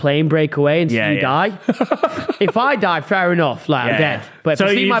see the plane break away and see you die. If I die, fair enough, I'm dead. But if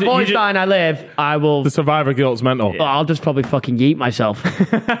I see my boys die and I live, I will... The survivor guilt's mental. I'll just probably fucking yeet myself.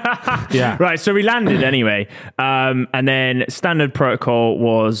 Right, so we landed anyway. And then standard protocol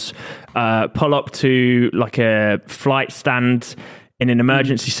was pull up to like a flight stand in an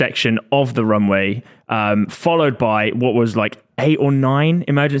emergency section of the runway, followed by what was like 8 or 9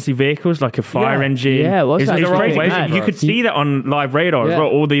 emergency vehicles, like a fire engine. Yeah, what's that? Crazy. You could see that on live radar as well,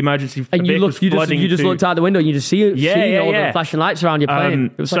 all the emergency vehicles flooding. You just looked out the window and you just see all the flashing lights around your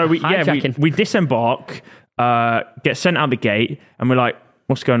plane. We disembark, get sent out the gate, and we're like,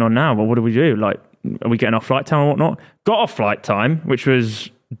 what's going on now? Well, what do we do? Like, are we getting our flight time or whatnot? Got our flight time, which was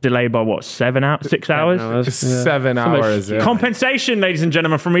delayed by 6 hours? 7 hours. Yeah. Compensation, ladies and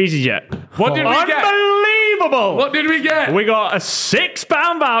gentlemen, from EasyJet. What did we get? Unbelievable! What did we get? We got a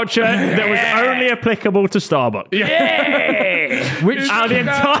 £6 voucher that was only applicable to Starbucks. Yeah! Which out of the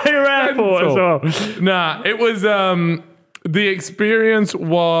entire airport as well. Nah, it was... the experience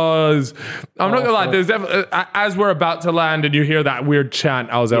was, I'm not gonna lie, there's definitely, as we're about to land and you hear that weird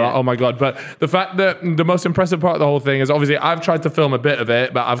chant, I was like, oh my God. But the fact that the most impressive part of the whole thing is obviously I've tried to film a bit of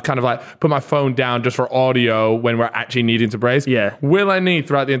it, but I've kind of like put my phone down just for audio when we're actually needing to brace. Yeah. Will and Nee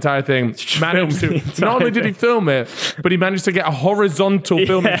throughout the entire thing managed to, not only did he film it, but he managed to get a horizontal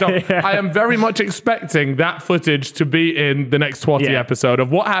film himself. Yeah. I am very much expecting that footage to be in the next Twatty episode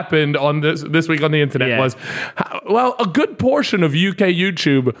of what happened on this week on the internet was, well, a good portion of UK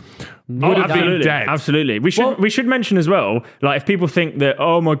YouTube would have been dead. Absolutely. We should mention as well, like if people think that,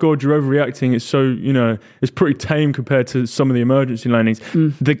 oh my God, you're overreacting, it's so, it's pretty tame compared to some of the emergency landings.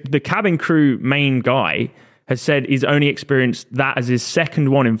 The cabin crew main guy has said he's only experienced that as his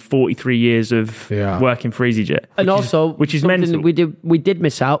second one in 43 years of working for EasyJet. And which is mental. We did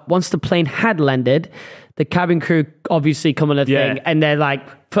miss out. Once the plane had landed, the cabin crew obviously come on a thing, and they're like,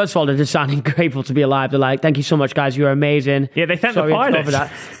 first of all, they're just sounding grateful to be alive. They're like, thank you so much, guys. You're amazing. Yeah, they thank the pilots.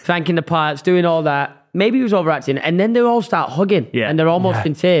 Thanking the pilots, doing all that. Maybe he was overacting. And then they all start hugging. Yeah. And they're almost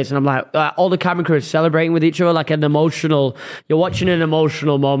in tears. And I'm like, all the cabin crew is celebrating with each other, like you're watching an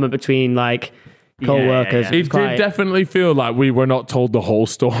emotional moment between like, co-workers. It did definitely feel like we were not told the whole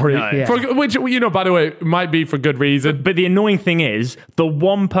story, which, by the way, might be for good reason. But the annoying thing is, the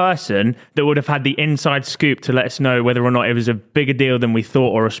one person that would have had the inside scoop to let us know whether or not it was a bigger deal than we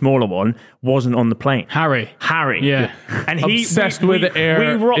thought or a smaller one wasn't on the plane. Harry. Yeah. And he obsessed with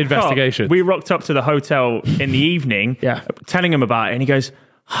air investigations. We rocked up to the hotel in the evening, telling him about it, and he goes,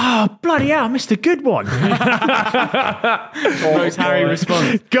 "Oh, bloody hell, I missed a good one." Harry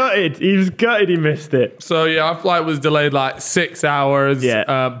responds. Gutted. He was gutted he missed it. So, our flight was delayed like 6 hours.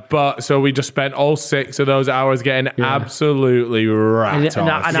 But so we just spent all 6 of those hours getting absolutely wrapped and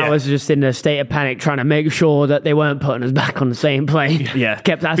I was just in a state of panic trying to make sure that they weren't putting us back on the same plane.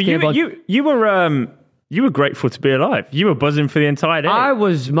 Kept asking about... You were grateful to be alive. You were buzzing for the entire day. My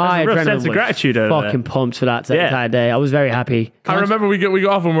adrenaline sense of gratitude over fucking pumped for that entire day. I was very happy. I remember we got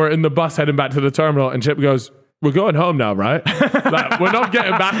off and we're in the bus heading back to the terminal, and Chip goes, "We're going home now, right? Like, we're not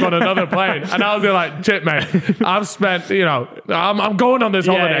getting back on another plane." And I was like, "Chip, mate, I've spent, I'm going on this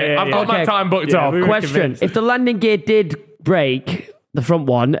holiday. I've got my time booked off." Question: if the landing gear did break, the front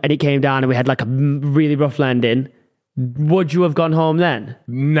one, and it came down and we had like a really rough landing, would you have gone home then?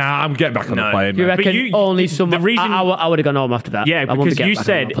 Nah, I'm getting back on the plane. You reckon I would have gone home after that? Yeah, because you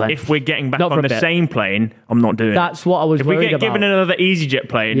said if we're getting back on the same plane, I'm not doing it. That's what I was worried about. If we get given another EasyJet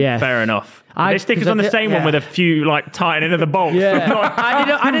plane, fair enough. They stick us on the same one with a few tightening of the bolts.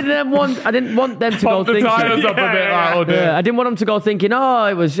 I didn't want them to go thinking. Tires up a bit. I didn't want them to go thinking, "Oh,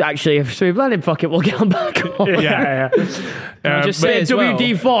 it was actually a smooth landing. Fuck it, we'll get them back home." Just say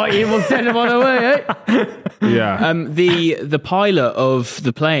WD-40 and we'll send them on their way. The pilot of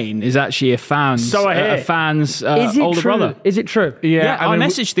the plane is actually a fan's older brother. Is it true? Yeah, I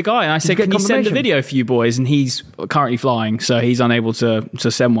messaged the guy and I said, "Can you send a video for you boys?" And he's currently flying, so he's unable to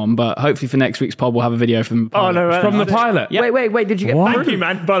send one. But hopefully for next week's pod, we'll have a video from the pilot. From the pilot? Yeah. Wait, did you get... Thank you,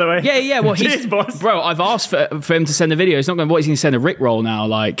 man, by the way. Yeah, well, cheers, boss. Bro, I've asked for him to send a video. It's not going to... What, he's going to send a Rickroll now,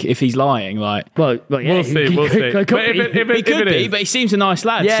 if he's lying, Well, We'll see. He could be, but he seems a nice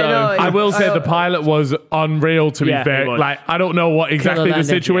lad, so... I will say the pilot was unreal, to be fair. I don't know what exactly the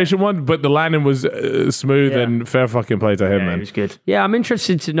situation was, but the landing was smooth and fair fucking play to him, man. It was good. Yeah, I'm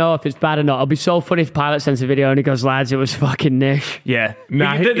interested to know if it's bad or not. It'll be so funny if the pilot sends a video and he goes, "Lads, it was fucking niche." Yeah.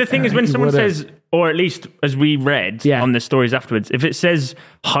 The thing is, when someone says... Or at least, as we read on the stories afterwards, if it says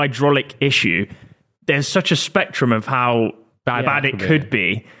hydraulic issue, there's such a spectrum of how bad it could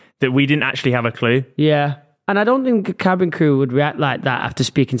be that we didn't actually have a clue. Yeah. And I don't think the cabin crew would react like that after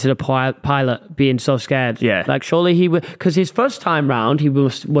speaking to the pilot being so scared. Yeah. Surely he would... Because his first time round, he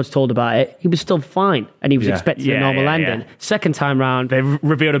was told about it. He was still fine. And he was expecting a normal landing. Second time round... They've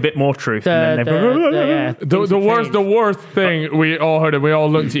revealed a bit more truth. The worst thing we all heard, and we all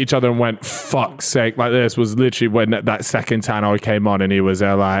looked at each other and went, "Fuck's sake." Like, this was literally when that second tannoy came on and he was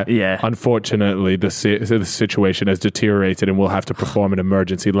there unfortunately, the situation has deteriorated and we'll have to perform an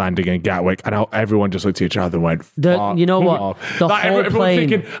emergency landing in Gatwick. And everyone just looked at each other went, you know what? The whole plane...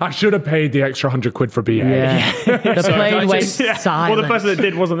 thinking, I should have paid the extra £100 for BA. Yeah. The plane went silent. Well, the person that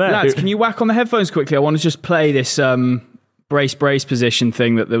did wasn't there. Lads, can you whack on the headphones quickly? I want to just play this brace position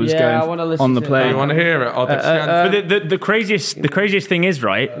thing that was going on the plane. You want to hear it? But the craziest thing is,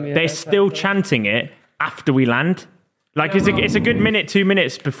 they're still chanting it after we land. It's a good minute, 2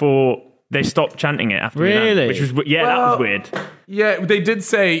 minutes before they stopped chanting it after we land, which was that was weird. Yeah, they did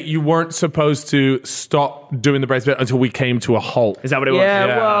say you weren't supposed to stop doing the brace bit until we came to a halt. Is that what it was?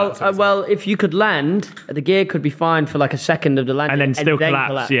 Yeah, well, if you could land, the gear could be fine for like a second of the landing. And then still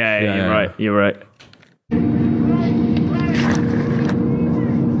collapse. Yeah, you're right.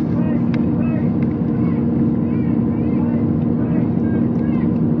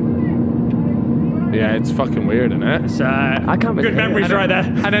 Yeah, it's fucking weird, isn't it? I can't good memories right there.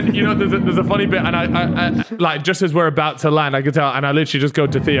 And then there's a funny bit, and I like just as we're about to land, I could tell, and I literally just go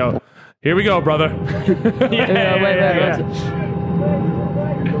to Theo, "Here we go, brother." Wait.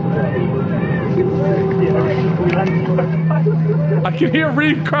 I can hear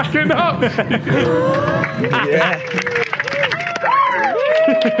Reed cracking up.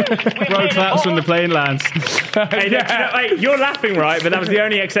 Bro claps when the plane lands. You're laughing, right? But that was the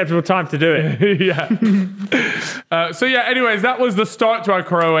only acceptable time to do it. Anyways, that was the start to our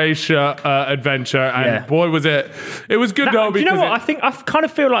Croatia adventure, and boy, was it was good though. Do you know what? I kind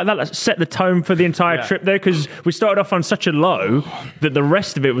of feel like that set the tone for the entire trip there, because we started off on such a low that the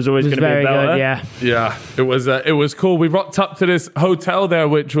rest of it was always going to be better. Yeah, it was cool. We rocked up to this hotel there,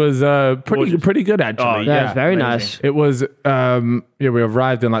 which was pretty good actually. Oh, yeah, it was very nice. It was we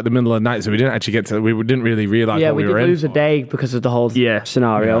arrived in like the middle of the night, so we didn't actually we didn't really realize what we were in. Yeah, we did lose a day because of the whole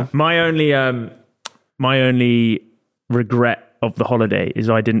scenario. Yeah. My only regret of the holiday is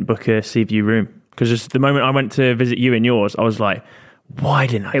I didn't book a sea view room. because just the moment I went to visit you in yours, I was like, why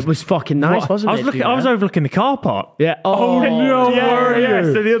didn't I? It was fucking nice, wasn't it? I was overlooking the car park. Yeah. Oh, no, yeah.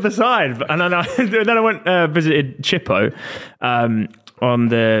 to the other side. And then I went visited Chippo on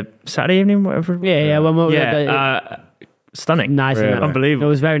the Saturday evening, whatever. Yeah. When we were stunning. Nice. Really? Unbelievable. It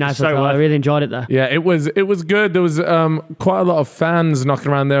was very nice. So I really enjoyed it there. Yeah, it was good. There was quite a lot of fans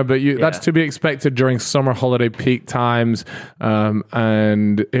knocking around there, but that's to be expected during summer holiday peak times.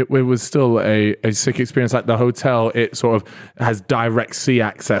 And it was still a sick experience. Like the hotel, it sort of has direct sea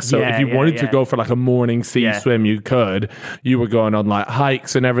access. So if you wanted to go for like a morning sea swim, you could. You were going on like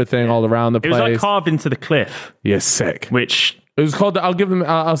hikes and everything all around the place. It was like carved into the cliff. Yeah, sick. Which... It was called.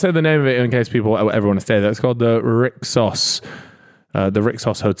 I'll say the name of it in case people ever want to stay there. It's called the Rixos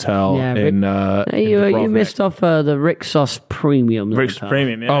Hotel in. You missed off the Rixos Premium. Rixos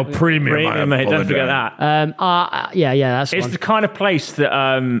Premium. Yeah. Oh, premium, mate. Don't forget that. That's. It's the kind of place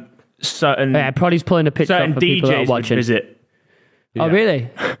that certain. Yeah, Proddy's pulling a picture certain up for people that are DJs would watching. visit. Oh, really?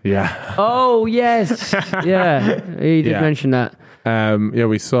 Yeah. Oh, yes. Yeah, you did mention that.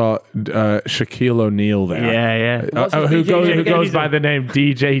 We saw Shaquille O'Neal there. Yeah. Who goes by the name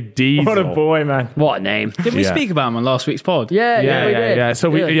DJ Diesel. What a boy, man. What a name. Did we speak about him on last week's pod? Yeah. We did.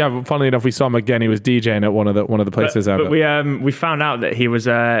 So funnily enough, we saw him again. He was DJing at one of the places But we found out that he was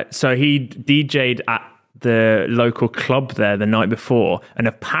so he DJ'd at the local club there the night before, and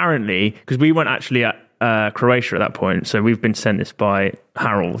apparently because we weren't actually at Croatia at that point, so we've been sent this by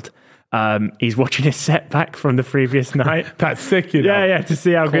Harold. He's watching his set back from the previous night. That's sick, you know. Yeah, to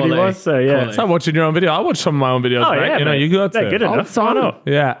see how good he was. So yeah, it's not watching your own video. I watch some of my own videos. Yeah, you know, you got they're to. good enough. Why not?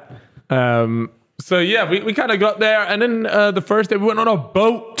 Yeah. So yeah, we kind of got there, and then the first day we went on a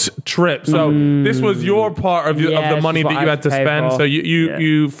boat trip. So this was your part of the money that you had to spend. So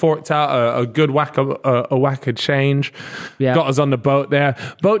you forked out a good whack of change. Yeah. Got us on the boat there.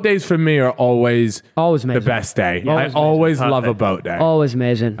 Boat days for me are always amazing. The best day. I always love a boat day. Always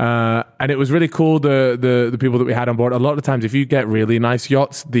amazing. And it was really cool. The people that we had on board. A lot of times, if you get really nice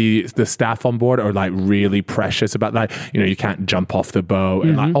yachts, the staff on board are like really precious about that. You know, you can't jump off the boat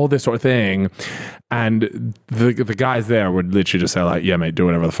and like all this sort of thing. And the guys there would literally just say like, yeah, mate, do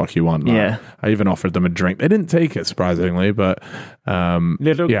whatever the fuck you want. Like, I even offered them a drink. They didn't take it, surprisingly, but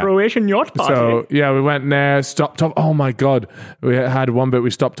Croatian yacht party. So we went there, stopped off. Oh my God. We had one bit,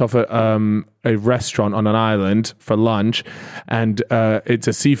 we stopped off at a restaurant on an island for lunch, and it's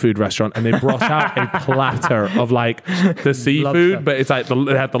a seafood restaurant, and they brought out a platter of like the seafood, lobster. But it's like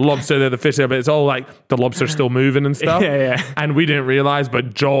they had the lobster there, the fish there, but it's all like the lobster's still moving and stuff. And we didn't realize,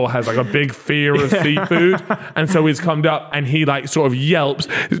 but Joel has like a big fear of seafood, and so he's come up and he like sort of yelps,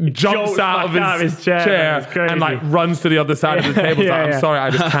 jumps out of his chair and like runs to the other side of the table. I'm sorry, I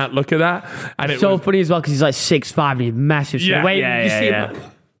just can't look at that. And it's so funny as well because he's like 6'5" and he's massive. Yeah, you see him.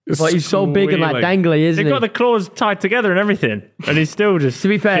 But he's so big and like dangly, isn't he? They've got the claws tied together and everything, and he's still just. To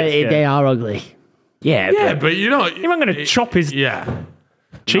be fair, they are ugly. Yeah, but you know, you weren't going to chop his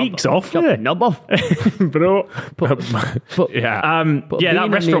cheeks off. Knob off. Bro. That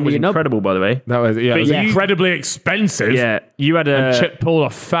restaurant was incredible, by the way. That was it was incredibly expensive. Yeah, you had and Chip pulled a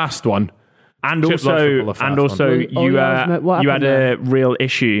fast one, and also you had a real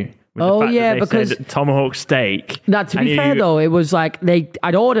issue. With the fact that they because said tomahawk steak. Now, to be fair though, it was like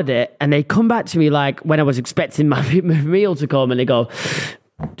I'd ordered it, and they come back to me like when I was expecting my meal to come, and they go,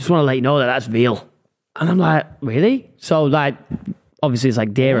 "Just want to let you know that's veal," and I'm like, "Really?" So like, obviously it's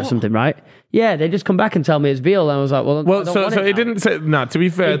like deer or something, right? Yeah, they just come back and tell me it's veal, and I was like, "Well, so it didn't say." No, to be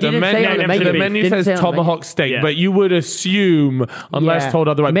fair, the menu says tomahawk steak, but you would assume, unless told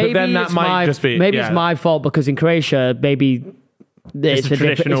otherwise, but then that might just be maybe it's my fault because in Croatia, maybe. It's a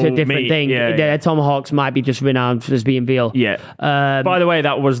different meat. thing. The tomahawks might be just renowned as being veal. Yeah. By the way,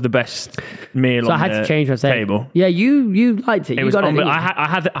 that was the best meal. So I had to change my table. Yeah, you liked it.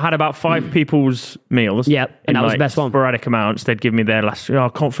 I had about 5 people's meals. Yeah, and that was the best one. Sporadic amounts. They'd give me their last. I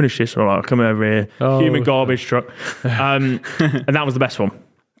can't finish this. Or I'll come over here. Human garbage truck. And that was the best one,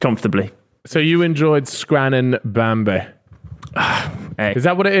 comfortably. So you enjoyed Scrannon Bambi? Is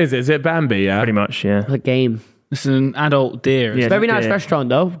that what it is? Is it Bambi? Yeah, pretty much. Yeah, a game. It's an adult deer. Yeah, very nice restaurant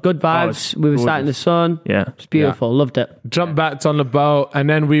though. Good vibes. We were sat in the sun. Yeah. It's beautiful. Loved it. Jumped back on the boat, and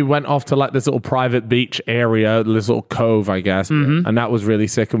then we went off to like this little private beach area, this little cove, I guess. And that was really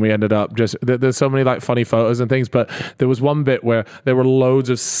sick. And we ended up there's so many like funny photos and things, but there was one bit where there were loads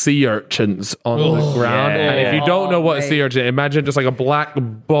of sea urchins on the ground. And if you don't know what a sea urchin, imagine just like a black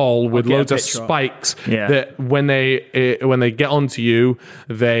ball with loads of spikes that when they get onto you,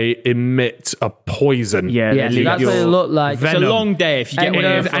 they emit a poison. Yeah, That's what it looked like. It's a long day if you get one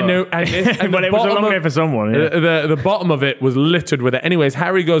of I know. And Well, it was a long day for someone. Yeah. The bottom of it was littered with it. Anyways,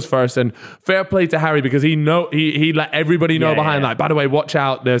 Harry goes first, and fair play to Harry because he let everybody know behind. Like, by the way, watch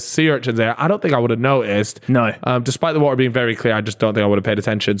out, there's sea urchins there. I don't think I would have noticed. No. Despite the water being very clear, I just don't think I would have paid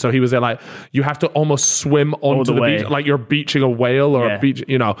attention. So he was there like, you have to almost swim onto the beach, like you're beaching a whale or a beach,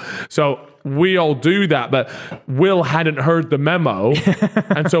 So we all do that, but Will hadn't heard the memo,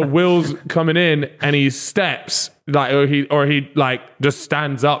 and so Will's coming in and he steps or he like just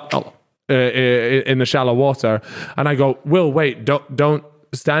stands up in the shallow water, and I go, Will, wait, don't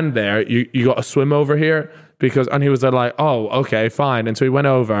stand there. You got to swim over here and he was like, oh, okay, fine. And so he went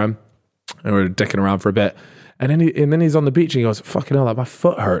over, and we were dicking around for a bit. And then he's on the beach and he goes, fucking hell, like my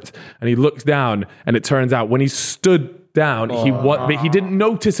foot hurts. And he looks down, and it turns out when he stood down, he didn't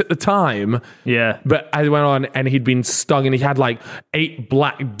notice at the time. Yeah. But as he went on, and he'd been stung, and he had like 8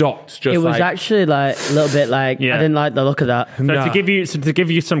 black dots. Just it was actually like a little bit like, I didn't like the look of that. So to give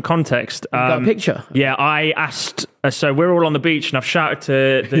you some context, got a picture. Yeah, I asked. So we're all on the beach, and I've shouted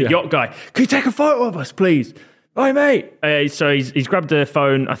to the yacht guy, "Can you take a photo of us, please?" Hi, mate. So he's grabbed a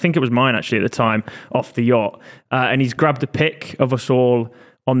phone, I think it was mine actually at the time, off the yacht. And he's grabbed a pic of us all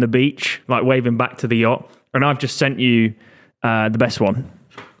on the beach, like waving back to the yacht. And I've just sent you the best one.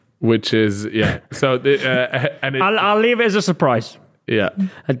 Which is, So, I'll leave it as a surprise. Yeah.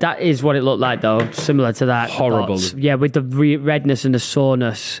 That is what it looked like, though. Similar to that. Horrible. Dots. Yeah, with the redness and the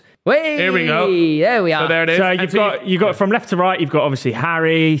soreness. Wait, here we go. There we are. So there it is. So you've got from left to right. You've got obviously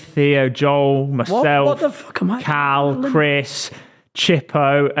Harry, Theo, Joel, myself, what the fuck am I? Cal, Chris,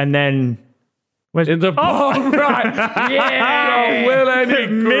 Chippo, and then in the bottom right.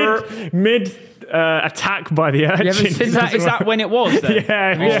 Yeah. mid attack by the urchin. Is that when it was? Then?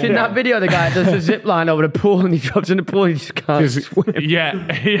 Have you seen that video? The guy does a zip line over the pool and he drops in the pool and he just can't swim.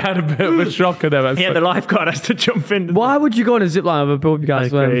 Yeah, he had a bit of a shocker there. Yeah, the lifeguard has to jump in. Why would you go on a zip line over a pool if you can't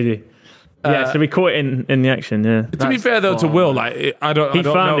swim? Crazy. So we caught it in the action. Yeah. To be fair though, to Will, like I don't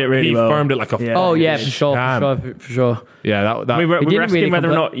know. It really well. He firmed it like a. Yeah. For sure. Yeah, that we were asking really whether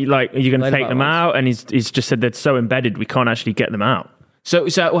or not, like, are you going to take them out? And he's just said they're so embedded we can't actually get them out. So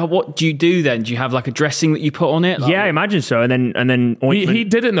what do you do then? Do you have like a dressing that you put on it? Like, I imagine so. And then he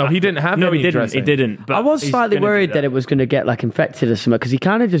didn't though. He didn't have any dressing. He didn't. But I was slightly worried that it was going to get like infected or something because he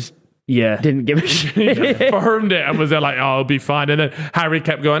kind of just didn't give a shit. He firmed it and was there like, oh, it'll be fine. And then Harry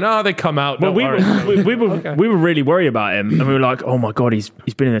kept going, oh, they come out. Well, we were really worried about him, and we were like, oh my god, he's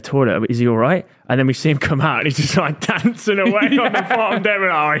been in the toilet. Is he all right? And then we see him come out, and he's just like dancing away on the bottom there.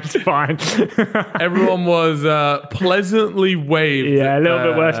 We're like, oh, he's fine. Everyone was pleasantly waved. Yeah, a little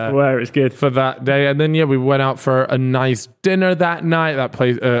bit worse for wear. It's good for that day. And then we went out for a nice dinner that night. That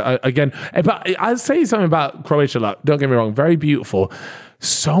place again. But I'll say something about Croatia. Like, don't get me wrong, very beautiful.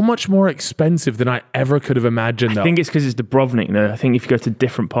 So much more expensive than I ever could have imagined. I think it's because it's Dubrovnik, though. I think if you go to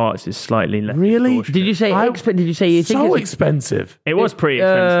different parts, it's slightly less. Really? Did you say? Did you say you think so expensive? It was pretty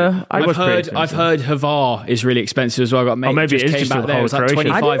expensive. I've heard Hvar is really expensive as well. I got mate maybe just it is came just back there. It was like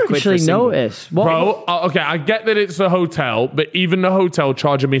 25 I didn't quid actually for a single. notice. Bro, okay, I get that it's a hotel, but even the hotel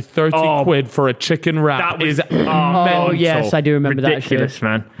charging me 30 quid for a chicken wrap is mental. Oh, yes, I do remember ridiculous, that.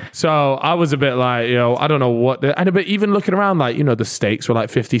 Man. So I was a bit like, I don't know what. But even looking around, like, the steaks were like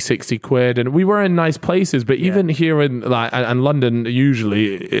 50, 60 quid, and we were in nice places. But even here in and London,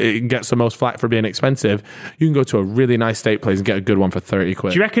 usually it gets the most flack for being expensive. You can go to a really nice steak place and get a good one for 30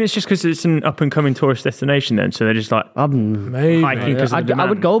 quid. Do you reckon it's just because it's an up and coming tourist destination then? So they're just like maybe. I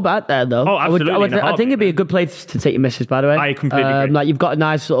would go back there though. Oh, absolutely. I think it'd be a good place to take your missus. By the way, I completely agree. Like you've got a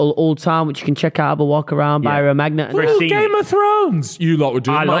nice little old town which you can check out, have a walk around, buy her a magnet. Game of Thrones. You lot were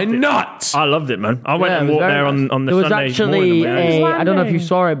doing my nuts. I loved it, man. I went and walked there on the Sunday Sunday actually morning. I don't know if you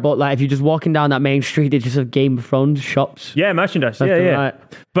saw it, but like if you're just walking down that main street, they just have Game of Thrones shops. Yeah, merchandise. Yeah. Right.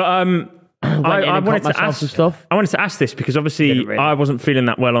 But I wanted to ask stuff. I wanted to ask this because obviously I wasn't feeling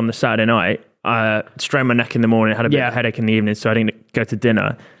that well on the Saturday night. I strained my neck in the morning, had a bit of a headache in the evening, so I didn't go to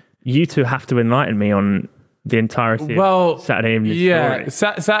dinner. You two have to enlighten me on the entirety of Saturday evening. Yeah,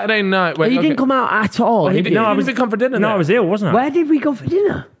 Saturday night. Wait, you didn't come out at all. I didn't come for dinner. No, I was ill, wasn't I? Where did we go for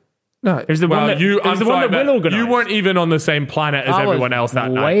dinner? No, it was the one that Will organised. You weren't even on the same planet as everyone else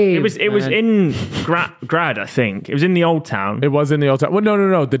that night. It was in Grad, I think. It was in the old town. It was in the old town. Well,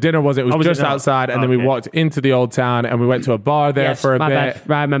 no. The dinner wasn't. It was just outside, and then we walked into the old town, and we went to a bar there for a bit. Bad.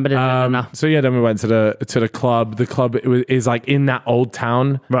 I remember that. So then we went to the club. The club is like in that old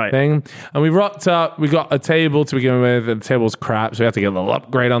town thing, and we rocked up. We got a table to begin with, and the table's crap, so we had to get a little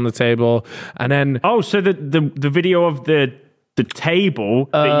upgrade on the table, and then so the video of the table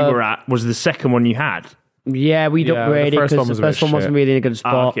that you were at was the second one you had. Yeah, we'd upgrade it because the first one wasn't really in a good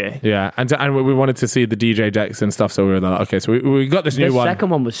spot. Okay. Yeah, and we wanted to see the DJ decks and stuff, so we were like, okay, so we got this new one. The second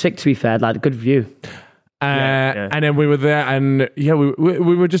one was sick, to be fair, like a good view. And then we were there, and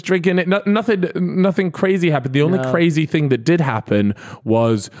we were just drinking it. Nothing crazy happened. The only crazy thing that did happen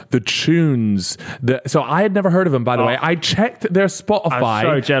was the tunes. So I had never heard of them, by the way. I checked their Spotify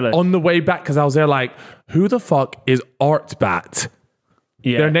so jealous. on the way back because I was there like, who the fuck is Artbat?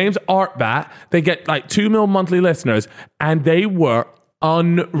 Yeah. Their name's Artbat. They get like 2 million monthly listeners, and they were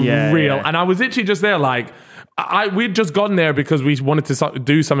unreal. Yeah. And I was literally just there like, we'd just gotten there because we wanted to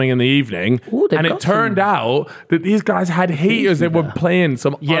do something in the evening. Ooh, and it turned out that these guys had heaters. They were playing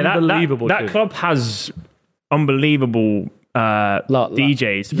some unbelievable that shit. club has unbelievable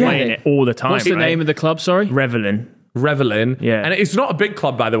DJs playing it all the time. What's the name of the club, sorry? Revelin. Yeah. And it's not a big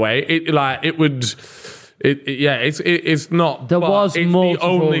club, by the way. It's not. There was it's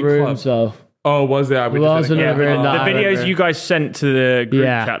multiple the only rooms, club. though. Oh, was there? There was another room that The I videos remember. you guys sent to the group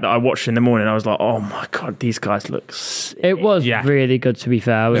chat that I watched in the morning, I was like, oh my God, these guys look sick. It was really good, to be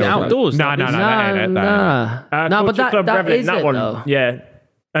fair. Was it outdoors? No. But Culture Club that Revelin, is that it, one. though. Yeah.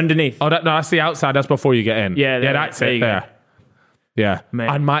 Underneath. Oh, that's the outside. That's before you get in. Yeah, that's there it you go. there. Yeah, Man.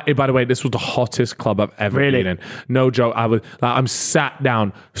 and by the way, this was the hottest club I've ever been in. No joke. I'm sat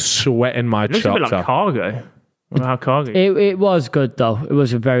down, sweating my It looks a chops bit like off. Cargo. How Cargo. It was good, though. It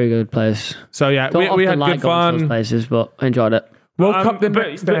was a very good place. So yeah, Don't we often had like good going to those fun. places, but I enjoyed it. Woke up the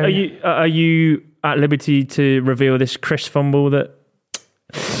next but day. are you at liberty to reveal this Chris fumble that?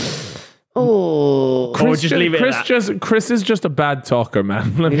 Oh, Or just leave it at that? Chris is just a bad talker,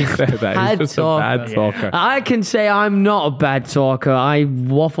 man. Let me say that. Bad He's just talker. a bad talker. I can say I'm not a bad talker. I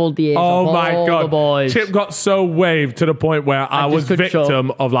waffled the ears Oh of my all god! the boys. Chip got so waved to the point where I just was couldn't shut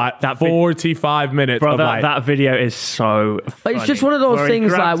victim of like that 45 minutes Bro, of like. that video is so funny. It's just one of those Where he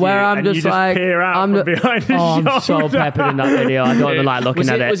things grabs like where you I'm and you just like peer out I'm from behind his I'm so shoulder. peppered in that video. I don't even like looking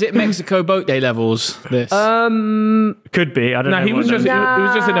at it. Was it Mexico boat day levels? This. Could be. I don't know. he was just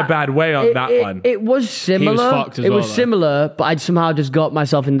in a bad way on that one. It was similar. fucked as it well, was though. similar, but I somehow just got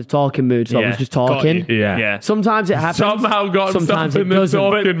myself in the talking mood, so I Yeah. was just talking. Yeah. Sometimes it happens. Somehow got Sometimes himself it in the doesn't.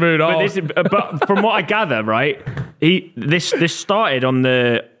 talking mood. But from what I gather, right, this started on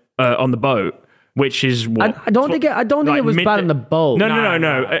the boat, which is what I don't think it was bad on the boat. No.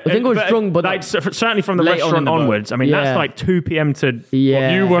 I think it was drunk, but like certainly from the late on in restaurant the boat. onwards. I mean, Yeah. that's like 2 p.m. to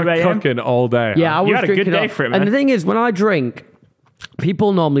Yeah. You were 2 a.m.? cooking all day. Yeah, I was You had a good drinking day up. for it, And man. the thing is, when I drink,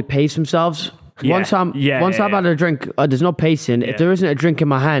 people normally pace themselves. Yeah. Once I've Yeah. had a drink, there's no pacing. If there isn't a drink in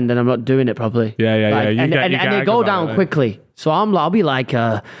my hand, then I'm not doing it properly. Yeah. You and get- they you gag go about down it. quickly. So I'll be like,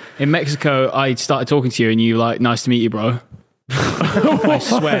 In Mexico, I started talking to you and you like, nice to meet you, bro.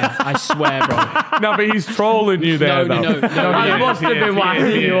 I swear, bro. No, but he's trolling you there. No. I must have been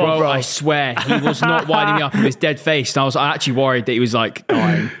winding you up, Bro, I swear, he was not winding me up. He was dead faced. And I actually worried that he was like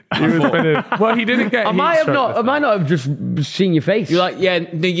dying. Well, he didn't get. I might not have just seen your face. You're like, yeah,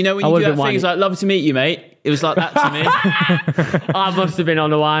 you know when I you do would've that been thing, whining. it's like, love to meet you, mate. It was like that to me. I must have been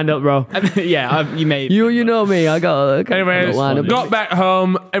on the wind up, bro. You may. You know me. I got Anyways, wind up. got back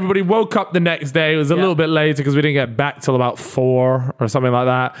home. Everybody woke up the next day. It was a little bit later because we didn't get back till about 4 or something like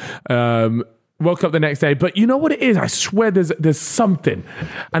that. Woke up the next day, but you know what it is? I swear there's something,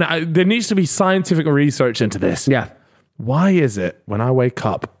 and there needs to be scientific research into this. Yeah. Why is it when I wake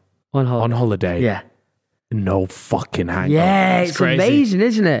up On holiday, Yeah. no fucking hangover? Yeah, it's crazy. amazing,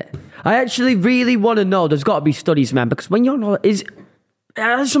 isn't it? I actually really want to know. There's got to be studies, man, because when you're on holiday,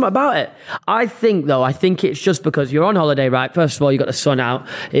 there's something about it. I think it's just because you're on holiday, right? First of all, you got the sun out.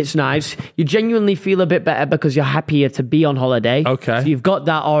 It's nice. You genuinely feel a bit better because you're happier to be on holiday. Okay. So you've got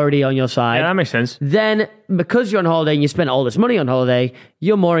that already on your side. Yeah, that makes sense. Then, because you're on holiday and you spent all this money on holiday,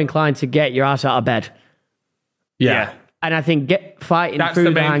 you're more inclined to get your ass out of bed. Yeah. And I think fighting That's through the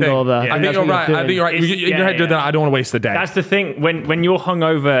the main thing. hangover. I think that's you're what right. doing. I think you're right. It's- In your head, yeah. that I don't want to waste the day. That's the thing. When you're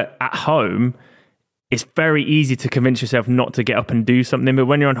hungover at home, it's very easy to convince yourself not to get up and do something. But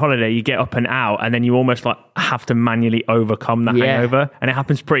when you're on holiday, you get up and out, and then you almost like have to manually overcome the hangover, and it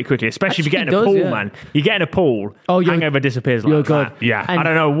happens pretty quickly. Especially if you get in a Actually pool, does, yeah. man. You get in a pool, hangover disappears like you're that. good. Yeah. I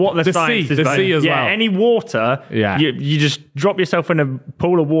don't know what the The science sea- is. the but sea as well. Any water. Yeah. You just drop yourself in a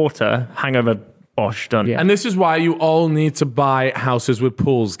pool of water, hangover. Bosh, done. Yeah. And this is why you all need to buy houses with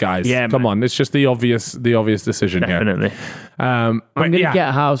pools, guys. Yeah, Come man. on, it's just the obvious decision Definitely. here. I'm going to get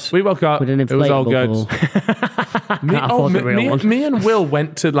a house. We woke up. with an It was all inflatable good. pool. Me, Can't afford the real one. me and Will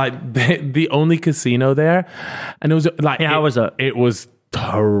went to like the only casino there, and it was like Yeah, how was it? It was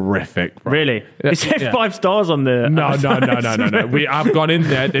horrific. Bro. Really? It said 5 stars on the... No. I've gone in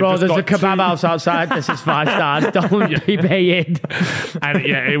there. Bro, there's a kebab house outside. This is 5 stars. Don't be paying. And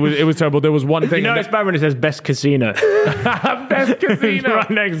yeah, it was terrible. There was one thing. It's bad when it says best casino. Best casino. Right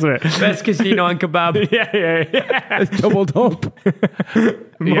next to it. Best casino and kebab. Yeah. It's doubled up.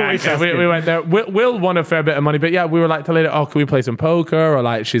 Yeah, we went there. Will won a fair bit of money, but yeah, we were like telling her, can we play some poker? Or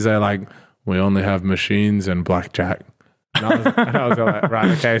like, she's like, we only have machines and blackjack. And I was like,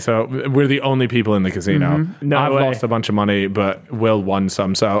 right, okay, so we're the only people in the casino. Mm-hmm. No I've way. lost a bunch of money, but Will won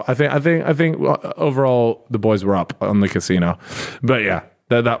some. So I think overall the boys were up on the casino. But yeah,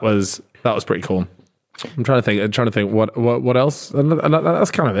 that was pretty cool. I'm trying to think what else.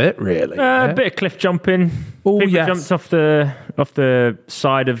 That's kind of it, really. A bit of cliff jumping. Oh, People yes. jumped off the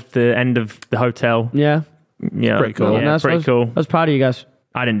side of the end of the hotel. Yeah. Yeah, Pretty cool. Yeah, pretty cool. I was proud of you guys.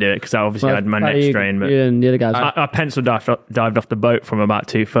 I didn't do it because I had my neck strained. But you and the other guys. I pencil dived off the boat from about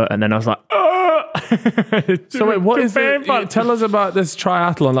 2 foot, and then I was like, So wait, what is it? Tell us about this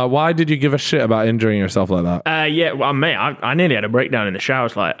triathlon. Like, why did you give a shit about injuring yourself like that? Yeah, well, mate, I nearly had a breakdown in the shower. I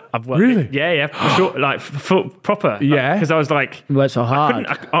was like, Really? Yeah, for sure, like proper. Yeah. Because I was like, You worked so hard.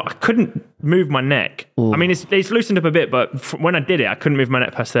 I couldn't move my neck. Ooh. I mean, it's loosened up a bit, but when I did it, I couldn't move my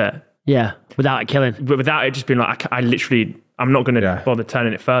neck past there. Yeah, without it killing. But without it just being like, I'm not going to bother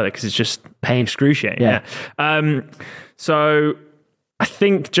turning it further because it's just Pain. excruciating. Yeah. So I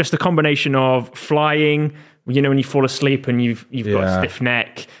think just the combination of flying, when you fall asleep and you've got a stiff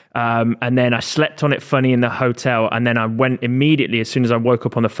neck, and then I slept on it funny in the hotel, and then I went immediately as soon as I woke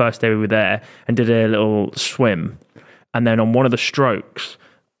up on the first day we were there and did a little swim, and then on one of the strokes,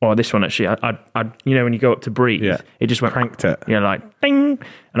 or this one actually, I when you go up to breathe, it just went Cranked it. like ding, and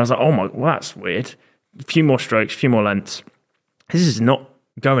I was like, oh my, well, that's weird. A few more strokes, a few more lengths. This is not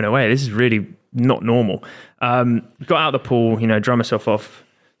going away. This is really not normal. Got out of the pool, dry myself off,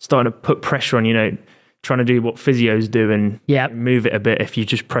 starting to put pressure on, trying to do what physios do and move it a bit if you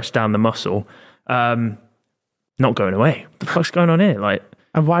just press down the muscle. Not going away. What the fuck's going on here? Like,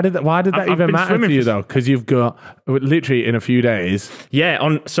 And why did that even matter to you though? Because you've got literally in a few days. Yeah,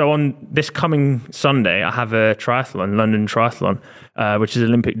 on this coming Sunday, I have a triathlon, London Triathlon, which is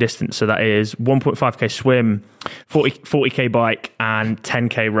Olympic distance. So that is 1.5k swim, 40k bike, and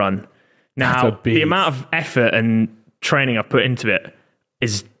 10k run. Now, the amount of effort and training I've put into it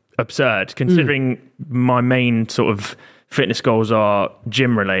is absurd, considering my main sort of fitness goals are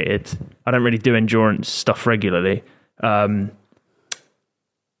gym related. I don't really do endurance stuff regularly. And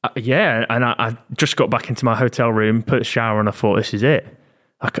I just got back into my hotel room, put a shower on. I thought, this is it.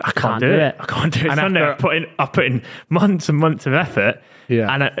 I can't do it. I can't do it. Sunday, I've put in months and months of effort,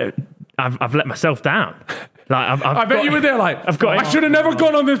 and I've let myself down. Like I bet you were there. Like I should have never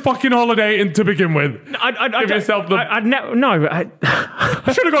gone on this fucking holiday to begin with. I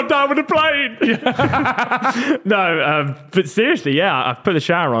should have gone down with the plane. No, but seriously, I put the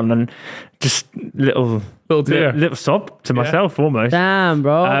shower on and just little sob to myself almost. Damn,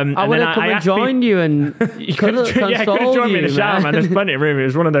 bro. I would have come and joined you and you could have joined me in the shower, man. There's plenty of room. It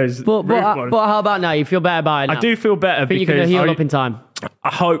was one of those. But how about now? You feel better about it now? I do feel better because because you can heal up in time.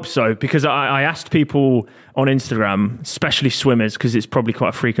 I hope so, because I asked people on Instagram, especially swimmers, because it's probably quite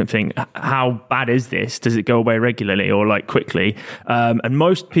a frequent thing, how bad is this? Does it go away regularly or like quickly? And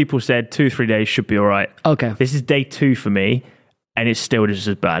most people said 2-3 days should be all right. Okay. This is day 2 for me, and it's still just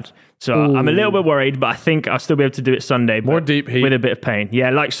as bad. So I'm a little bit worried, but I think I'll still be able to do it Sunday. More deep heat. With a bit of pain.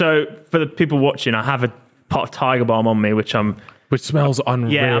 Yeah, so for the people watching, I have a pot of Tiger Balm on me, which smells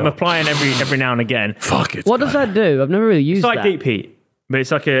unreal. Yeah, I'm applying every now and again. Fuck it. What does that do? I've never really used It's like that. deep heat. But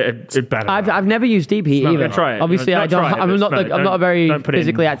it's like it's better. I've never used deep heat either. Try it. Obviously, I don't. I'm not a very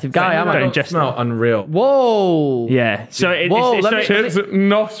physically active guy. Am I? Don't smell unreal. Whoa. Yeah. So Chips,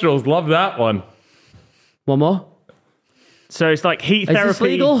 nostrils. Love that one. One more. So it's like heat Is therapy. this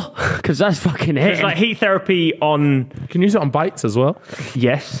legal? Because that's fucking it. It's like heat therapy on. You can use it on bites as well.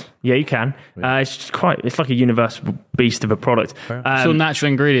 Yes. Yeah, you can. It's just it's like a universal beast of a product. It's all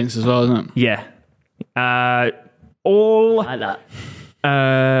natural ingredients as well, isn't it? Yeah. All like that.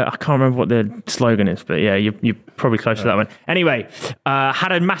 I can't remember what the slogan is, but yeah, you're probably close to that one. Anyway,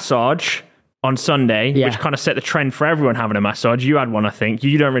 had a massage on Sunday, which kind of set the trend for everyone having a massage. You had one, I think.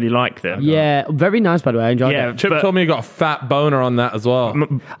 You don't really like them. Yeah, very nice, by the way. I enjoyed it. Chip told me you got a fat boner on that as well.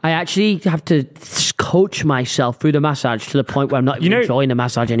 I actually have to coach myself through the massage to the point where I'm not even enjoying the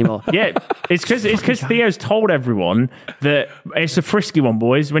massage anymore. Yeah, it's because Theo's told everyone that it's a frisky one,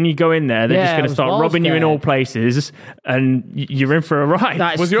 boys. When you go in there, they're just going to start rubbing you in all places, and you're in for a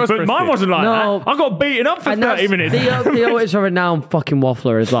ride. Was yours but mine wasn't like No. that. I got beaten up for 30 minutes. Theo is a renowned fucking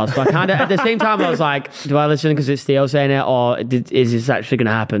waffler as well, so I kind of, at the same same time, I was like, do I listen because it's Theo saying it, or is this actually going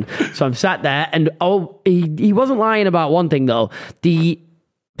to happen? So I'm sat there, and he wasn't lying about one thing, though. The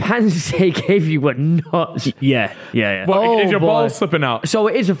pants they gave you were nuts. Yeah. Well, is your ball slipping out? So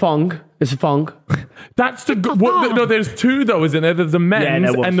it is a thong. It's a thong. That's the good. No, there's two though, isn't there? There's the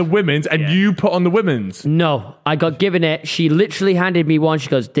men's and the women's, and you put on the women's. No, I got given it. She literally handed me one. She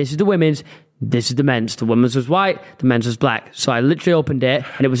goes, "This is the women's. This is the men's. The women's was white. The men's was black." So I literally opened it,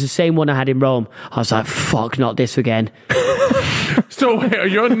 and it was the same one I had in Rome. I was like, "Fuck, not this again." So wait, are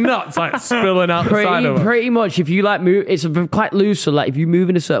your nuts like spilling out the side of it? Pretty much. If you like move, it's quite loose. So like, if you move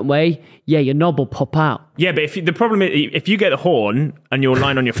in a certain way, your knob will pop out. Yeah, but the problem is, if you get the horn and you're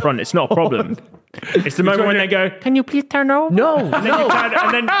lying on your front, it's not a problem. It's the moment when they go, "Can you please turn over?" No, and then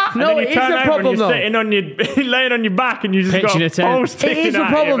you turn over and you're sitting on your, laying on your back, and you just got a pole sticking It is a out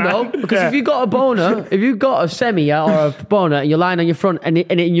problem here, though, because if you got a boner, if you've got a semi or a boner, and you're lying on your front, and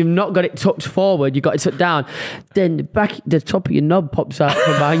you've not got it tucked forward, you've got it tucked down, then the top of your knob pops out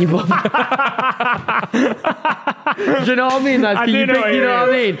from behind your bum. Do you know what I mean? Like, you know what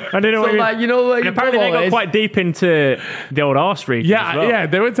I mean? I don't know. So like, you know what? And apparently they got quite deep into the old arse region. Yeah.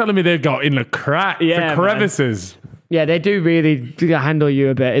 They were telling me they got in the cracks, the crevices. Yeah, they do really handle you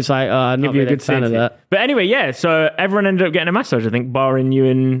a bit. It's like, I'm not Give you really a good fan of that. But anyway, so everyone ended up getting a massage, I think, barring you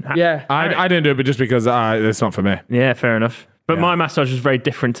and... Yeah. I didn't do it, but just because it's not for me. Yeah, fair enough. But my massage was very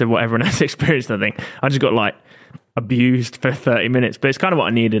different to what everyone else experienced, I think. I just got, like, abused for 30 minutes. But it's kind of what I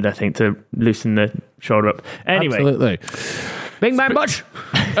needed, I think, to loosen the shoulder up. Anyway. Absolutely. Bing bang butch.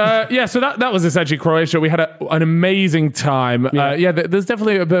 So that was essentially Croatia. We had an amazing time. There's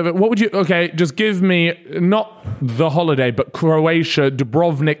definitely a bit of it. What would you... Okay, just give me, not the holiday, but Croatia,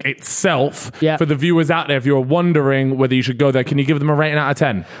 Dubrovnik itself, for the viewers out there, if you're wondering whether you should go there, can you give them a rating out of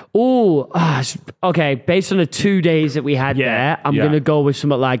 10? Okay, based on the 2 days that we had there, I'm going to go with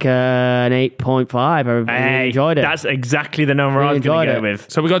something like an 8.5. I really enjoyed it. That's exactly the number I was going to go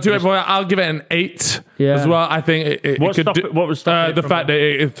with. So we got 2 8.5. I'll give it an 8 as well. I think it could... What was the fact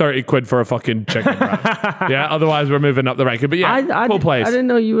that it's 30 quid for a fucking chicken price. Otherwise we're moving up the ranking. But cool place. I didn't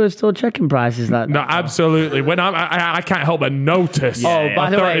know you were still checking prices like that. No, absolutely. When I can't help but notice by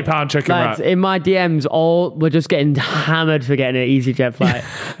the way, £30 chicken lads, wrap. in my DMs, we're just getting hammered for getting an EasyJet flight.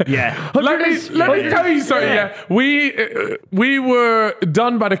 Let me tell you something. Yeah. We were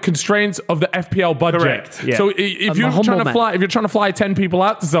done by the constraints of the FPL budget. Correct. Yeah. So if you're trying to fly 10 people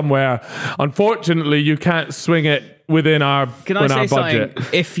out to somewhere, unfortunately you can't swing it within our budget. Can I say something?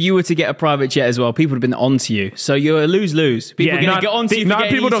 If you were to get a private jet as well, people would have been onto you. So you're a lose-lose. People are going to get onto you.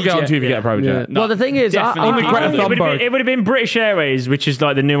 People don't get onto you if you get a private jet. Well, the thing is, it would have been British Airways, which is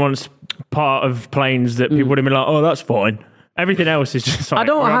like the nuanced part of planes that people would have been like, "Oh, that's fine." Everything else is just like... I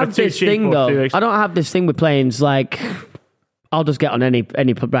don't have this thing, though. I don't have this thing with planes, like... I'll just get on any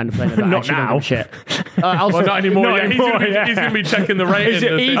random plane. Not now. Shit. Not anymore. He's going to be checking the rating.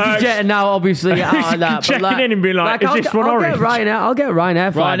 EasyJet now, obviously. Checking in and being like, is this one orange? I'll get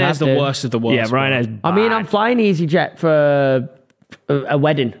Ryanair. Ryanair's the worst of the worst. Yeah, Ryanair's bad. I mean, I'm flying EasyJet for a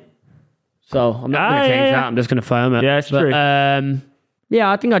wedding. So I'm not going to change that. I'm just going to firm it. Yeah, it's true.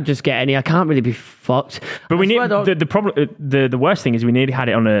 I think I'd just get any. I can't really be fucked. But we need the problem. The worst thing is we nearly had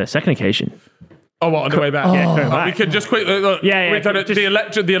it on a second occasion. Oh, what, on the way back? Yeah, we could just quickly...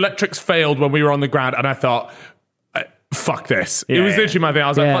 The electrics failed when we were on the ground, and I thought, fuck this. It was literally my thing. I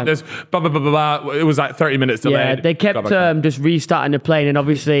was like, fuck this. Blah, blah, blah, blah, blah. It was like 30 minutes delayed. Yeah, they kept just restarting the plane, and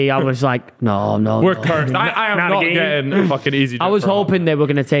obviously I was like, no. We're cursed. I am not getting fucking easy. I was hoping they were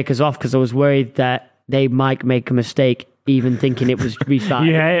going to take us off because I was worried that they might make a mistake even thinking it was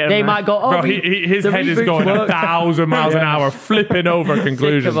restarted. They might go, bro, his head is going 1,000 miles an hour, flipping over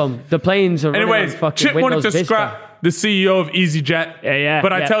conclusions. The planes are anyways, Chip wanted to scrap the CEO of EasyJet.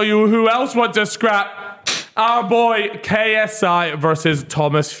 But I tell you who else wants to scrap? Our boy KSI versus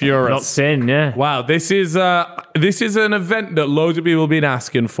Thomas Furious. Locked in, Wow, this is an event that loads of people have been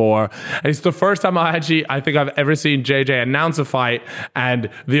asking for. And it's the first time I think I've ever seen JJ announce a fight and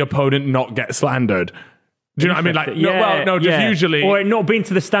the opponent not get slandered. Do you know what I mean? Like, usually, or it not being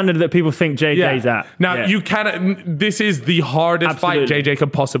to the standard that people think JJ's at. Now you cannot. This is the hardest fight JJ can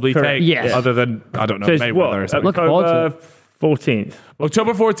possibly take. Yes. Other than Mayweather or something. October 14th.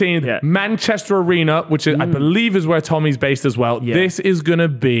 October 14th, Manchester Arena, which is, I believe is where Tommy's based as well. Yeah. This is gonna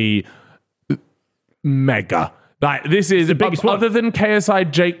be mega. Like this is the biggest one. Other than KSI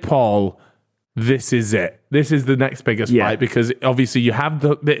Jake Paul. This is it. This is the next biggest fight because obviously you have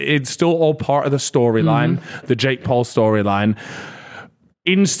it's still all part of the storyline, the Jake Paul storyline.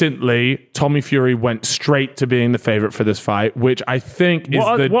 instantly, Tommy Fury went straight to being the favorite for this fight, which I think is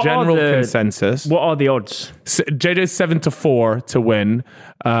the general consensus. What are the odds? JJ's 7-4 to win,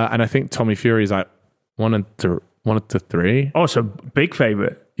 and I think Tommy Fury's like 1-3. Oh, so big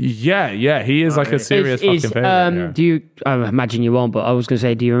favorite. Yeah, he is like a serious fucking favorite. Do you? I imagine you won't, but I was going to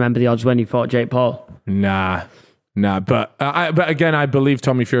say, do you remember the odds when he fought Jake Paul? Nah, but again, I believe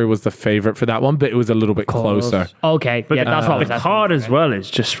Tommy Fury was the favorite for that one, but it was a little bit closer. Okay, but that's what the card as well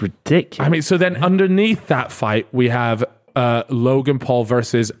is just ridiculous. I mean, so then underneath that fight, we have Logan Paul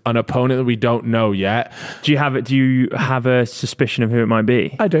versus an opponent that we don't know yet. Do you have a suspicion of who it might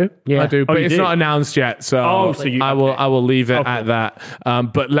be? I do. Yeah. I do. But it's not announced yet, so I will leave it at that.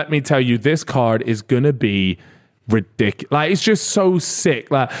 But let me tell you, this card is gonna be ridiculous. Like, it's just so sick.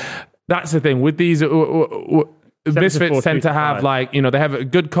 Like, that's the thing with these. Misfits tend to have they have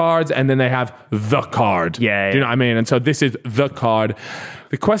good cards and then they have the card. Yeah. Do you know what I mean? And so this is the card.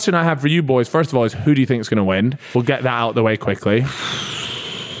 The question I have for you boys, first of all, is who do you think is going to win? We'll get that out of the way quickly.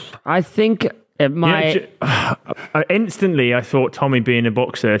 I think it might. Instantly, I thought Tommy being a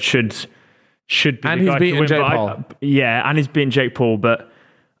boxer should be. And he's beaten Jake Paul. And he's beaten Jake Paul, but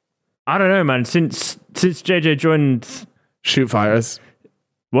I don't know, man. Since JJ joined Shoot Fighters.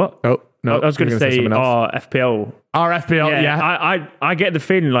 What? Oh. No, I was going to say FPL. Our FPL, yeah. I get the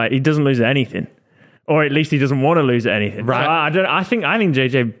feeling like he doesn't lose at anything, or at least he doesn't want to lose at anything. Right. So I think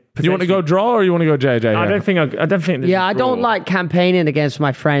JJ. You want to go draw or you want to go JJ? I don't think. Yeah, I don't like campaigning against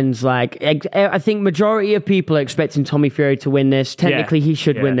my friends. Like, I think majority of people are expecting Tommy Fury to win this. Technically, he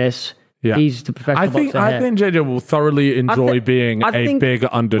should win this. Yeah. He's the professional boxer I think JJ will thoroughly enjoy being a big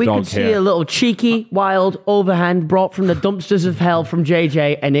underdog we could here. see a little cheeky, wild overhand brought from the dumpsters of hell from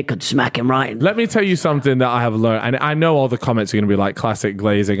JJ, and it could smack him right in. Let me tell you something that I have learned, and I know all the comments are going to be like classic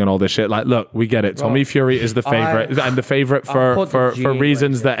glazing and all this shit. Like, look, we get it. Tommy Fury is the favorite, and the favorite for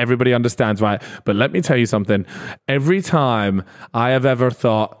reasons that everybody understands, right? But let me tell you something. Every time I have ever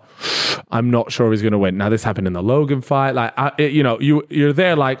thought, I'm not sure he's going to win. Now, this happened in the Logan fight. Like, you're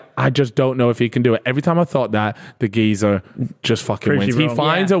there like, I just don't know if he can do it. Every time I thought that, the geezer just fucking wins. He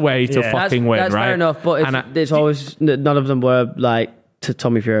finds a way to fucking win, that's right? Fair enough, but there's always, none of them were like to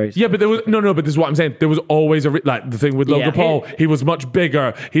Tommy Fury's. Yeah, but there was, but this is what I'm saying. There was always the thing with Logan Paul. He was much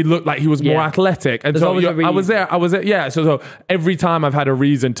bigger. He looked like he was more athletic. And so I was there. Yeah. So every time I've had a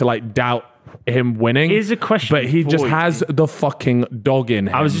reason to like doubt him winning. Here's a question, but he just has the fucking dog in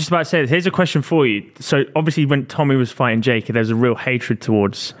him. I was just about to say this. Here's a question for you. So obviously, when Tommy was fighting Jake, there was a real hatred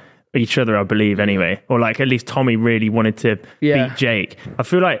towards each other, I believe, anyway, or like at least Tommy really wanted to beat Jake. I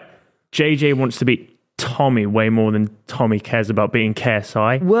feel like JJ wants to beat Tommy way more than Tommy cares about beating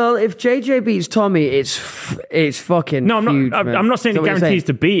KSI. Well, if JJ beats Tommy, it's fucking huge. I'm not saying it guarantees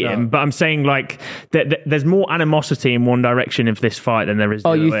to beat him, but I'm saying like there's more animosity in one direction of this fight than there is.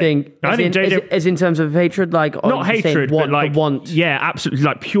 Oh, you think? I think JJ is in terms of hatred, like not hatred, but like yeah, absolutely,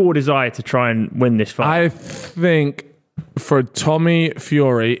 like pure desire to try and win this fight. I think for Tommy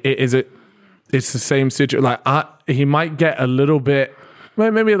Fury, it's the same situation. Like he might get a little bit.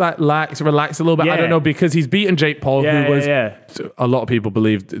 Maybe like relax a little bit. I don't know, because he's beaten Jake Paul, who was a lot of people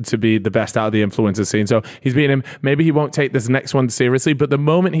believed to be the best out of the influencer scene. So he's beaten him. Maybe he won't take this next one seriously, but the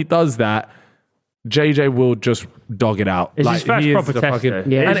moment he does that, JJ will just dog it out. It's his first proper test.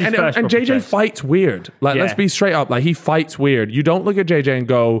 And JJ fights weird. Like, let's be straight up. Like, he fights weird. You don't look at JJ and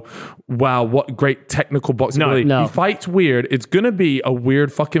go, wow, what great technical boxing ability. No. He fights weird. It's going to be a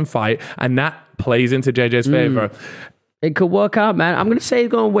weird fucking fight, and that plays into JJ's favor. It could work out, man. I'm going to say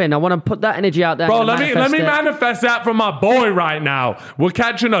he's going to win. I want to put that energy out there. Bro, let me manifest that from my boy right now. We're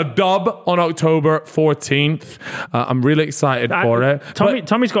catching a dub on October 14th. I'm really excited for it.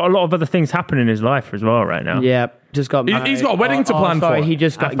 Tommy's got a lot of other things happening in his life as well right now. Yeah, just got married. He's got a wedding to plan for. He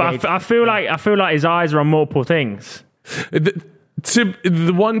just got engaged. I feel like his eyes are on multiple things.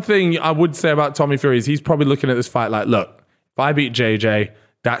 The one thing I would say about Tommy Fury is he's probably looking at this fight like, look, if I beat JJ,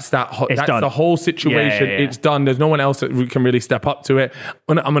 that's the whole situation. Yeah. It's done. There's no one else that can really step up to it.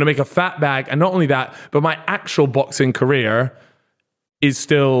 I'm going to make a fat bag. And not only that, but my actual boxing career is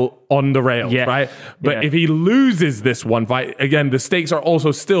still on the rails, right? But if he loses this one fight, again, the stakes are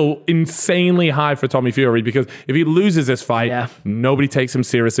also still insanely high for Tommy Fury, because if he loses this fight, nobody takes him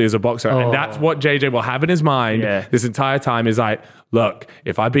seriously as a boxer. And that's what JJ will have in his mind this entire time, is like, look,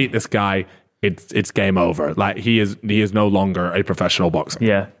 if I beat this guy, it's game over. Like, he is no longer a professional boxer.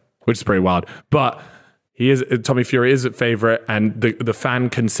 Yeah, which is pretty wild. But Tommy Fury is a favorite, and the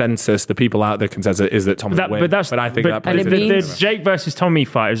fan consensus, the people out there consensus, is that Tommy will win. But I think that plays the Jake versus Tommy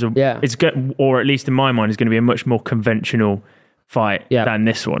fight is or at least in my mind, is going to be a much more conventional fight than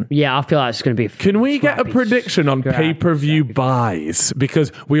this one. Yeah, I feel like it's going to be. Can we get a prediction on pay-per-view buys?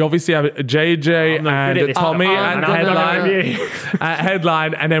 Because we obviously have JJ and Tommy and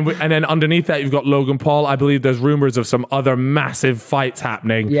headline, and then underneath that you've got Logan Paul. I believe there's rumors of some other massive fights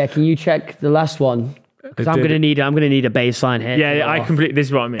happening. Yeah, can you check the last one? Because I'm going to need a baseline here. Yeah, I completely. This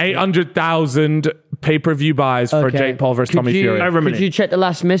is what I mean. 800,000 pay-per-view buys for Jake Paul versus Tommy Fury. Over a million. Could you check the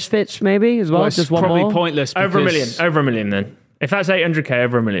last Misfits maybe as well? Just one probably more? Pointless. Over a million. Over a million then. If that's 800k,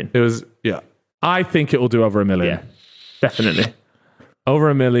 over a million. It was, I think it will do over a million. Yeah, definitely.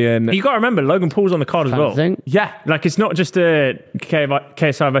 Over a million. You got to remember, Logan Paul's on the card as well. Yeah. Like, it's not just a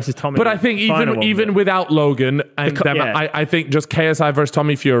KSI versus Tommy. But I think even without Logan, I think just KSI versus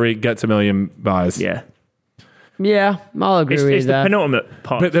Tommy Fury gets a million buys. Yeah. Yeah, I'll agree with it's that. the penultimate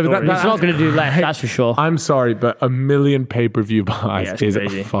part. It's not going to do less, that's for sure. I'm sorry, but a million pay-per-view buys is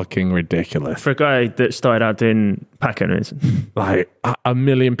crazy. fucking ridiculous. For a guy that started out doing pack owners. Like, a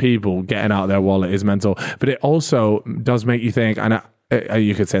million people getting out their wallet is mental. But it also does make you think, and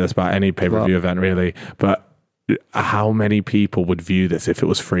you could say this about any pay-per-view event, really, but how many people would view this if it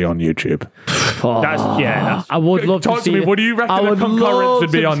was free on YouTube? I would love Talk to see me. What do you reckon the concurrence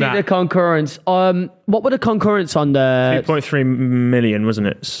would be on that? The concurrence. What were the concurrence on the 2.3 million, wasn't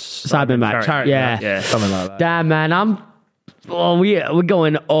it? Cyber match? Yeah, Something like that. Damn, man, we're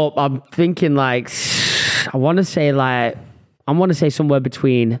going up. I'm thinking like I want to say somewhere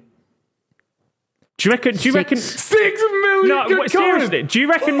between. Do you reckon 6 million? Seriously, do you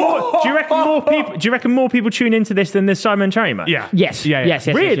reckon more people tune into this than the Simon Cherry match? Yeah. Yes.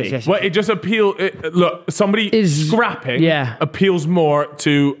 Really? Yes. Well, it just appeals. Look, somebody is scrapping. Appeals more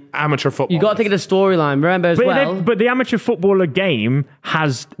to amateur football. You got to think of the storyline. Remember as well. But the amateur footballer game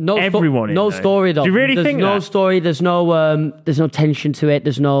has everyone in no there. story though. Do you really there's think no that? story? There's no tension to it.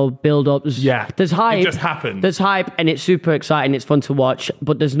 There's no build up. There's hype. It just happens. There's hype and it's super exciting. It's fun to watch.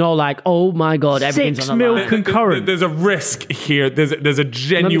 But there's no like, oh my god, everything's 6 on the mil line. concurrent. There's a risk here. There's a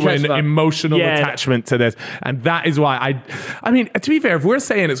genuine emotional attachment to this, and that is why I mean, to be fair, if we're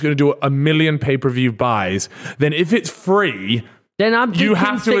saying it's going to do a million pay-per-view buys, then if it's free, then you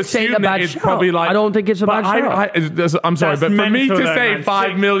have to assume that it's probably like. I don't think it's a bad show. I'm sorry, That's but for me to mental, say man.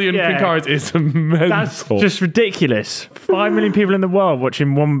 5 million concurrents is mental. That's just ridiculous. 5 million people in the world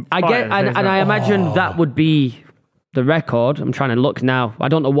watching one. I get, and I imagine that would be the record. I'm trying to look now. I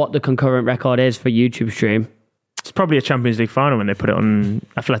don't know what the concurrent record is for YouTube stream. It's probably a Champions League final when they put it on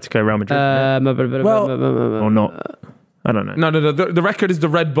Atletico Real Madrid. Or not. I don't know. No. The record is the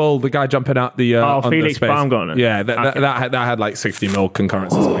Red Bull, the guy jumping out the. Felix Baumgartner. Yeah, that had like 60 mil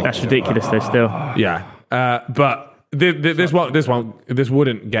concurrents or something. That's ridiculous, though. Still. Yeah, but this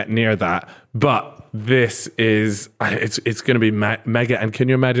wouldn't get near that. But this is it's going to be mega. And can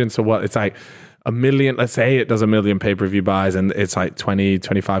you imagine? So what it's like. A million, let's say it does a million pay-per-view buys and it's like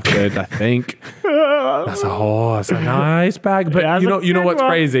 20-25 quid, I think. That's a nice bag. But you know what's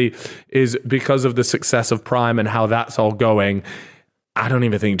crazy is because of the success of Prime and how that's all going, I don't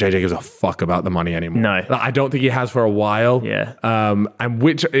even think JJ gives a fuck about the money anymore. No. Like, I don't think he has for a while. Yeah. And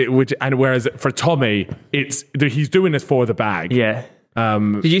whereas for Tommy, he's doing this for the bag. Yeah.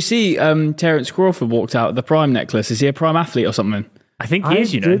 Did you see Terence Crawford walked out with the Prime necklace? Is he a Prime athlete or something? I think he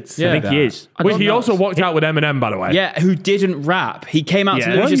is, you know. I think he is. Well, he also walked out with Eminem, by the way. Yeah, who didn't rap. He came out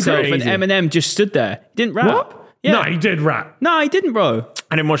to lose yourself and Eminem just stood there. Didn't rap. What? Yeah. No, he did rap. No, he didn't, bro.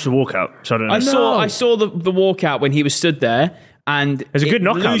 I didn't watch the walkout, so I don't know. I saw the walkout when he was stood there. And it's a good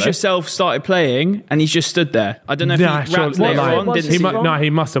knockout. Lose Yourself started playing, and he's just stood there. I don't know if he rapped later on. He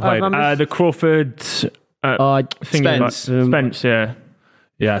must have played the Crawford Spence, yeah.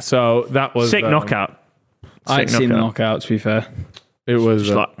 Yeah, so that was sick knockout. I ain't seen the knockout, to be fair. It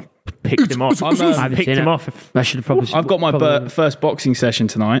was picked him off. I picked him off. I should have probably. I've got my first boxing session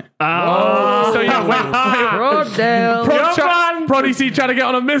tonight. So yeah, wait. Proddy C trying to get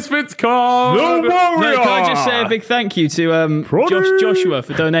on a Misfits call. No, can I just say a big thank you to Joshua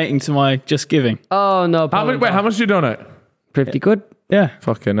for donating to my Just Giving? Oh no! How much did you donate? Pretty good. Yeah.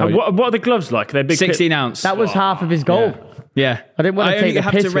 Fucking hell. What are the gloves like? They're big. 16 ounce. That was half of his goal. Yeah. I didn't want to take the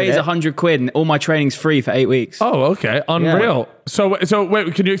have piss to raise with it. £100 and all my training's free for 8 weeks. Oh, okay. Unreal. Yeah. So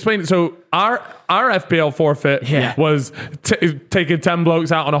wait, can you explain? So our FPL forfeit was taking 10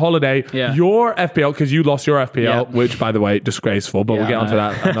 blokes out on a holiday. Yeah. Your FPL, because you lost your FPL, which, by the way, disgraceful, but we'll get onto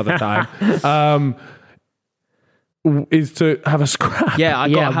that another time. is to have a scrap. Yeah, I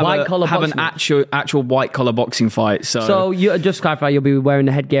got to have an actual white collar boxing fight. So you just to clarify, you'll be wearing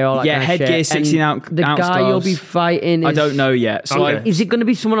the headgear, all that kind of headgear, shit. 16-ounce The guy gloves. you'll be fighting I don't know yet. So is it going to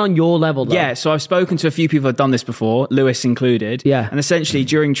be someone on your level, though? Yeah, so I've spoken to a few people who have done this before, Lewis included. Yeah. And essentially,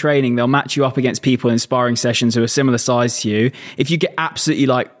 during training, they'll match you up against people in sparring sessions who are similar size to you. If you get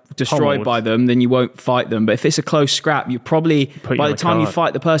absolutely destroyed by them, then you won't fight them. But if it's a close scrap, you probably by the time you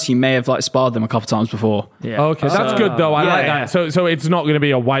fight the person, you may have sparred them a couple times before. Yeah. Okay, that's good though. I like that. So it's not going to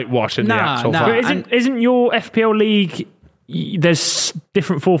be a whitewash in the actual fight. But isn't your FPL league? There's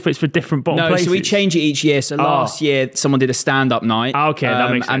different forfeits for different bottom places. So we change it each year. So last year someone did a stand-up night. Okay,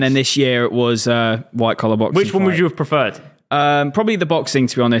 that makes sense. And then this year it was white collar boxing. Which one would you have preferred? Probably the boxing,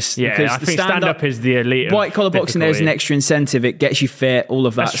 to be honest. Yeah, I think stand-up is the elite. White collar boxing, there's an extra incentive. It gets you fit, all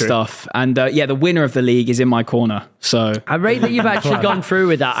of that stuff. And the winner of the league is in my corner. So I rate that you've actually gone through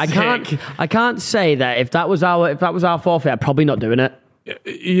with that. I can't say that if that was our forfeit, I'm probably not doing it.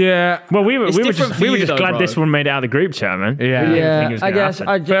 Yeah. Well, we were just glad this one made it out of the group chat, man. Yeah. I guess.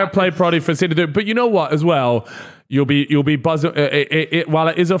 Fair play, Proddy, for City to do it. But you know what, as well. You'll be buzzing. While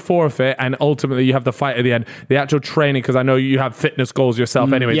it is a forfeit, and ultimately you have the fight at the end, the actual training, because I know you have fitness goals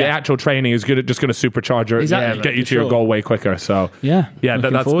yourself anyway. The actual training is just going to supercharge it, get you to your goal way quicker. So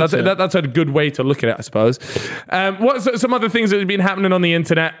that's a good way to look at it, I suppose. What's some other things that have been happening on the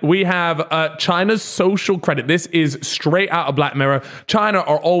internet? We have China's social credit. This is straight out of Black Mirror. China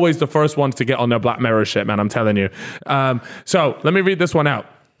are always the first ones to get on their Black Mirror shit, man. I'm telling you. So let me read this one out.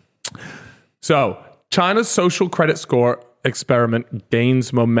 So China's social credit score experiment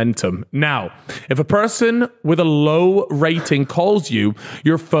gains momentum. Now, if a person with a low rating calls you,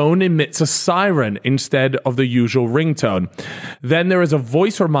 your phone emits a siren instead of the usual ringtone. Then there is a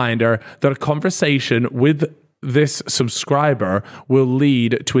voice reminder that a conversation with this subscriber will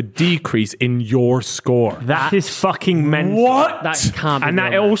lead to a decrease in your score. That is fucking mental. What? That can't be. And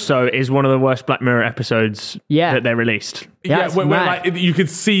that also is one of the worst Black Mirror episodes that they released. Yeah, where like you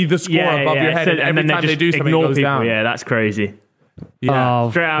could see the score above your head, and every time they do something, it goes down. Yeah, that's crazy. Yeah,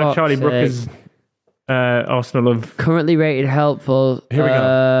 straight out of Charlie Brooker's Arsenal of currently rated helpful. Here we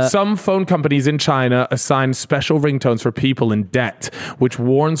go. Some phone companies in China assign special ringtones for people in debt, which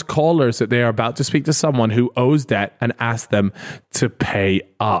warns callers that they are about to speak to someone who owes debt and ask them to pay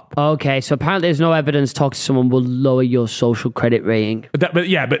up. Okay, so apparently there's no evidence talking to someone will lower your social credit rating. But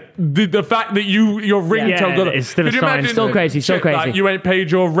the fact that your ringtone is still a sign. So crazy. Like, you ain't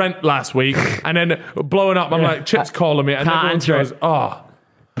paid your rent last week, and then blowing up. I'm like, Chip's calling me, and everyone goes, "Oh."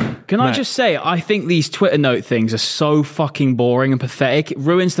 Can I just say, I think these Twitter note things are so fucking boring and pathetic. It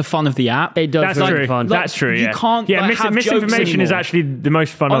ruins the fun of the app. It does. That's true. Fun. That's true. You can't. Have misinformation is actually the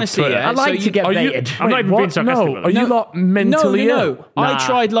most fun. Honestly, of Twitter. I like to get baited. I'm not even being sarcastic. Are you not mentally ill? No. I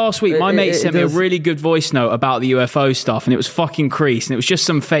tried last week. My mate sent me a really good voice note about the UFO stuff, and it was fucking crease, and it was just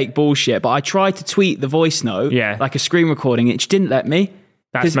some fake bullshit. But I tried to tweet the voice note, like a screen recording. It just didn't let me.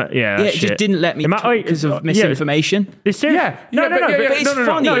 It just didn't let me because of misinformation. No, it's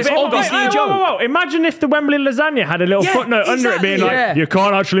funny. It's obviously a joke. Imagine if the Wembley lasagna had a little footnote under it being like, you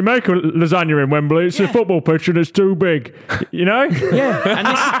can't actually make a lasagna in Wembley. It's a football pitch and it's too big. You know? Yeah. And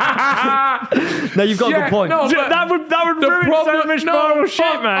no, you've got a good point. No, that would ruin so much viral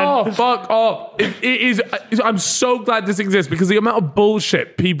shit, man. Fuck off. It is. I'm so glad this exists because the amount of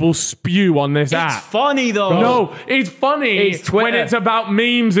bullshit people spew on this app. It's funny though. No, it's funny when it's about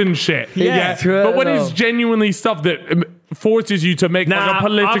memes and shit. Yeah. But when it's genuinely stuff that forces you to make like a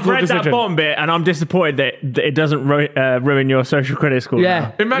political I've read decision. that bottom bit, and I'm disappointed that it doesn't ruin your social credit score.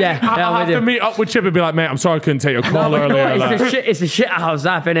 Yeah. Imagine I have to meet up with Chip and be like, mate, I'm sorry I couldn't take your call earlier. It's a shit house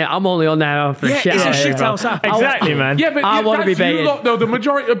app, innit? I'm only on there for the shit house. It's a shit house app. Exactly, man. Yeah, but I want to be baited. Though the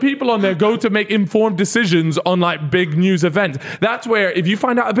majority of people on there go to make informed decisions on like big news events. That's where if you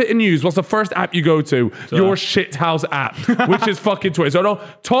find out a bit of news, what's the first app you go to? Your shit house app, which is fucking Twitter. So don't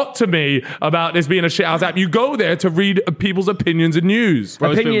talk to me about this being a shit house app. You go there to read people's opinions and news.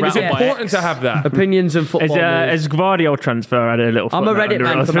 It's important to have that. Opinions and football. Has Gvardiol transfer had a little I'm a Reddit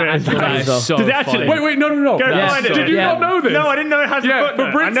man for my Did it actually? Wait, no. Go find it. Did you not know this? No, I didn't know it has a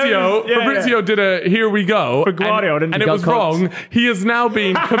footnote. Fabrizio did a Here We Go. For Gvardiol, and it was wrong. He has now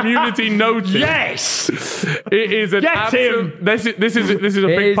been community noted. Yes! It is an absolute... This is a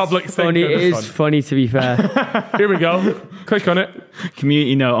big public thing. It is funny, to be fair. Here we go. Click on it.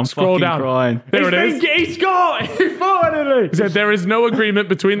 Community note. I'm Scroll fucking down. crying. There it is. He scored! Finally! He said there is no agreement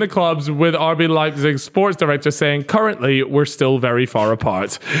between the clubs, with RB Leipzig's sports director saying currently we're still very far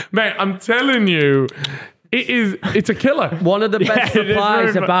apart. Mate, I'm telling you, It's a killer. One of the best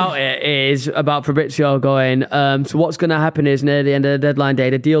replies about it is about Fabrizio going, so what's going to happen is near the end of the deadline day,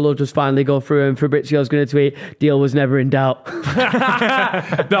 the deal will just finally go through and Fabrizio's going to tweet, deal was never in doubt.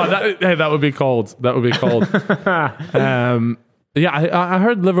 No, that would be cold. That would be cold. Yeah, I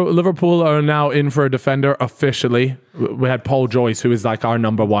heard Liverpool are now in for a defender officially. We had Paul Joyce, who is like our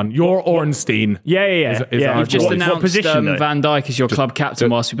number one. Your Ornstein. Yeah. You've just What announced position, Van Dijk as your club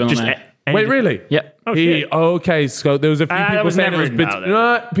captain whilst we've been on there. Wait, really? Yep. Okay, so there was a few people saying it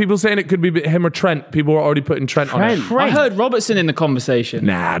was people saying it could be him or Trent. People were already putting Trent on it. I heard Robertson in the conversation.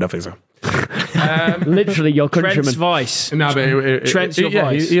 Nah, I don't think so. Literally your Trent's countryman. vice. No, but Trent's your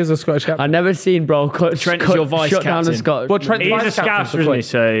vice. He is a Scottish captain. I've never seen Trent's your vice shut down captain. a Scottish. Well, Trent's He's a vice captain, Scouser, isn't he?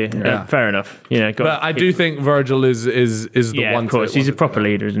 So fair enough. But I do think Virgil is the one. Of course, he's a proper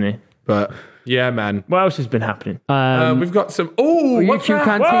leader, isn't he? But yeah, man. What else has been happening? We've got some. Oh, what's YouTube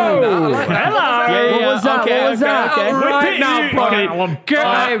that? canteen. Whoa, I like that. Yeah. What was that? Okay, What was that? okay. Right now, buddy.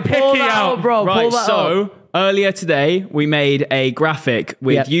 Get Pull that out, bro. Right, Pull that so out. earlier today we made a graphic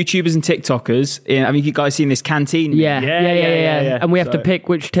with YouTubers and TikTokers. Have you guys seen this canteen? Yeah. And we have to So- pick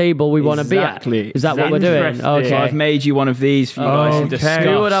which table we want to be at. Exactly. Is that what we're doing? Interesting. Okay. So I've made you one of these for you guys to discuss.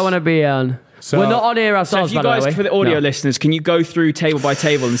 Who would I want to be on? So- We're not on here So ourselves, if you by guys, the way. for the audio listeners, can you go through table by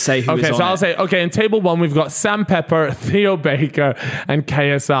table and say who is Okay, on so I'll it? say, in table 1, we've got Sam Pepper, Theo Baker, and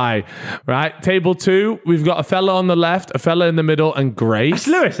KSI. Right? Table 2, we've got a fella on the left, a fella in the middle, and Grace. It's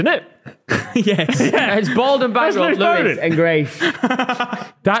Lewis, isn't it? Yes. It's Bald and That's Bankroll, Lewis Lewis Foden. and Grace.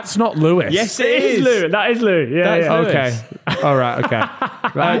 That's not Lewis. Yes, It is Lewis. That is Lewis. Yeah. Okay. All right.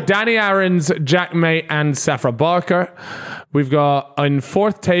 Okay. Danny Aarons, Jack May, and Safra Barker. We've got on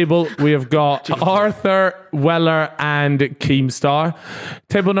 4th table, we have got Arthur, Weller, and Keemstar.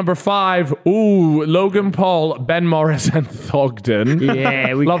 Table number 5, Logan Paul, Ben Morris, and Thogden.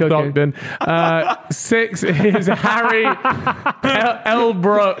 Yeah, we love cooking. Thogden. 6 is Harry,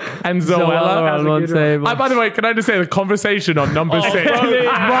 Elbrook, and Zoella. on one table. By the way, can I just say the conversation on number 6?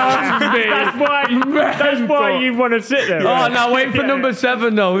 That's why you want to sit there. Oh, now wait for number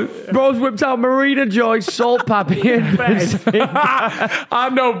 7, though. Bro's whipped out Marina Joyce, Salt Pappy, and Ben. I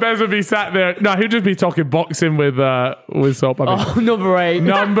know Bez would be sat there. No, he'd just be talking boxing with Salt Pappy. Oh, number 8.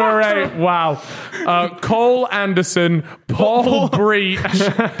 Number 8, wow. Cole Anderson, Paul Breach.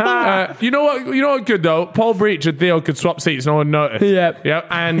 You know what good though? Paul Breach and Theo could swap seats, no one noticed. Yep.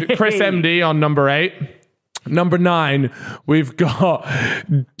 And Chris MD on number 8. Number 9, we've got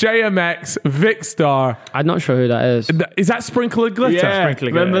JMX, Vicstar. I'm not sure who that is. Is that Sprinkle and Glitter? Yeah,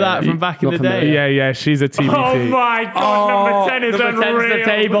 Sprinkling remember it, that yeah. from back in Not the familiar. day? Yeah, she's a TBT. Oh my God, number 10 is Number 10's unreal. the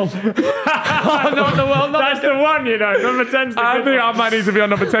table. Not the one. That's the one, Number 10's the I good think one. I might need to be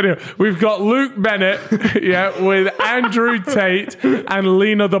on number 10 here. We've got Luke Bennett, with Andrew Tate and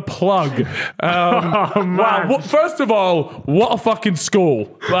Lena the Plug. Oh, man. Wow. First of all, what a fucking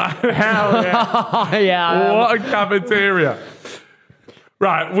school. Hell yeah. Yeah. What a cafeteria.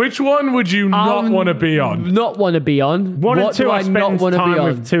 Right, which one would you not want to be on? Not want to be on. One what and two, do I I not spend want to be time on?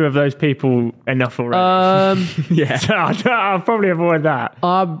 with 2 of those people enough already. Yeah. So I'll probably avoid that.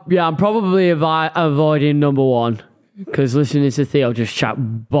 I'm probably avoiding number 1 because listening to Theo just chat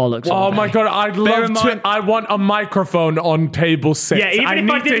bollocks. Oh all my day. God, I'd love to. I want a microphone on table 6. Yeah, even I if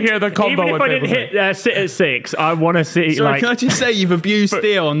need I to didn't, hear the combo even if on I table didn't 6. sit at 6, I want to see Sorry, can I just say you've abused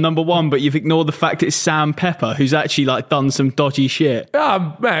Theo on number 1, but you've ignored the fact it's Sam Pepper who's actually done some dodgy shit.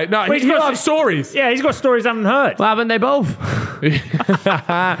 Yeah, mate, no, he's got stories. Yeah, he's got stories I haven't heard. Well, haven't they both?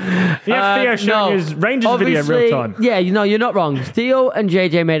 Yeah, Theo showing his Rangers video in real time. Yeah, you're not wrong. Theo and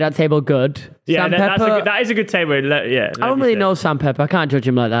JJ made that table good. Yeah, Sam that's Pepper. that is a good table. I don't really know Sam Pepper. I can't judge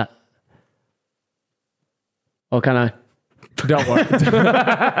him like that. Or can I? Don't worry.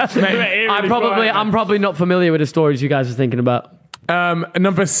 I'm probably not familiar with the stories you guys are thinking about.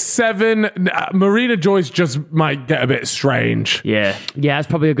 Number 7, Marina Joyce just might get a bit strange. Yeah, Yeah, it's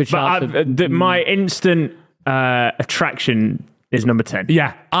probably a good shot. my instant attraction is number 10.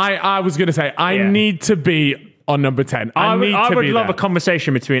 Yeah, I was going to say, I need to be on number 10. I would love a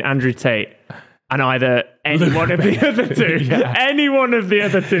conversation between Andrew Tate and either any one of the other 2. Any one of the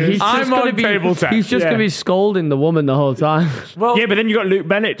other 2. I'm on table 10. He's just going to be scolding the woman the whole time. Well, Yeah, but then you got Luke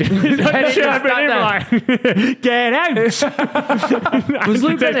Bennett. Get out! Was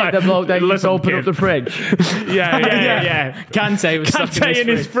Luke Bennett the bloke that used to open up the fridge? Yeah. Kante was stuck Kante in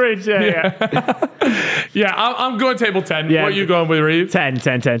his fridge. Yeah. Yeah, I'm going table 10. Yeah. What are you going with, Reeve? 10.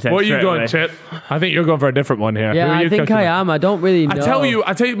 What are you straight going, away. Chip? I think you're going for a different one here. Who Yeah, are I you think cooking I with? am. I don't really know.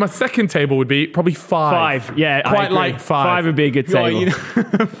 I tell you, my second table would be probably 5. 5, yeah. Quite like 5. 5 would be a good table.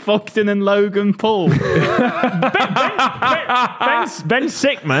 Fogden and Logan Paul. Ben's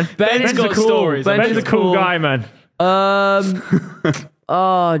sick, man. Ben's got cool. stories. Ben's a cool guy, man.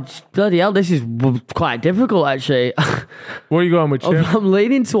 Oh, bloody hell, this is quite difficult, actually. Where are you going with, Chip? I'm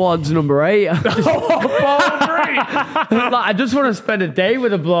leaning towards number 8. I just want to spend a day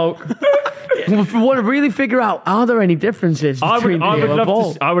with a bloke. I want to really figure out, are there any differences between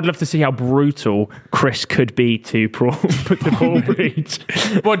I would love to see how brutal Chris could be to Paul Breach.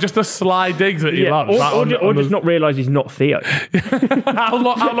 Well, just the sly digs that he loves. Or just not realise he's not Theo. How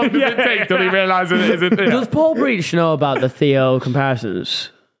long does it take till he realises it isn't Theo? Does Paul Breach know about the Theo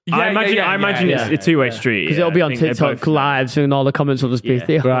comparisons? I imagine it's a two-way street. Because it'll be on TikTok lives and all the comments will just be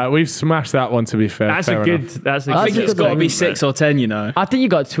Theo. Right, we've smashed that one, to be fair. That's a good. That's a I good. think it's got to be 6 or 10, you know. I think you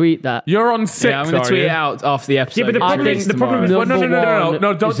got to tweet that. You're on 6, Yeah, I'm going to tweet it out after the episode. Yeah, but the problem is Well,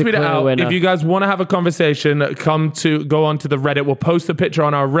 no, don't tweet it out. Winner. If you guys want to have a conversation, go on to the Reddit. We'll post a picture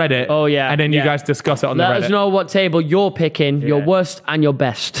on our Reddit. Oh, yeah. And then you guys discuss it on the Let Reddit. us know what table you're picking, your worst and your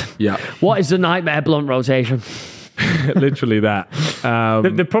best. Yeah. What is the nightmare blunt rotation? Literally that.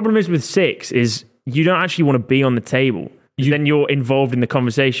 The problem is with 6 is you don't actually want to be on the table. Then you're involved in the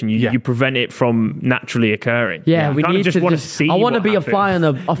conversation. You prevent it from naturally occurring. Yeah, we kind need of to want just. to see. I want to what be happens. a fly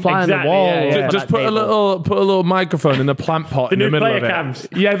on the wall. Yeah. Just put a little microphone in the plant pot in the middle of it. Cams.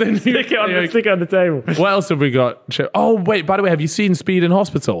 Yeah, then Stick it on the table. What else have we got? Oh wait, by the way, have you seen Speed in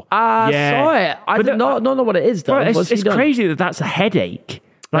Hospital? I saw it. I don't know what it is though. Bro, What's it's he done? crazy that that's a headache.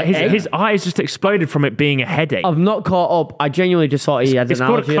 Like his eyes just exploded from it being a headache. I've not caught up. I genuinely just thought he had an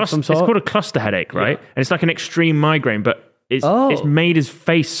allergy of some sort. It's called a cluster headache, right? And it's like an extreme migraine, but it's made his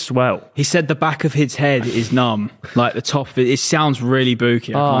face swell. He said the back of his head is numb. Like the top of it. It sounds really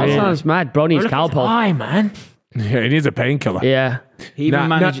booky. Oh, that sounds mad. Bro needs Calpol. Eye, man. Yeah, he needs a painkiller. Yeah. He even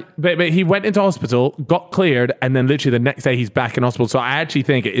managed. But he went into hospital, got cleared, and then literally the next day he's back in hospital. So I actually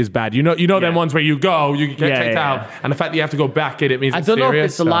think it is bad. You know them ones where you go, you get checked out, and the fact that you have to go back in, it means I it's don't know if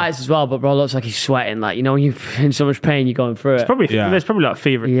serious, it's the lights as well, but bro, it looks like he's sweating. Like, you know, when you're in so much pain, you're going through it. There's probably like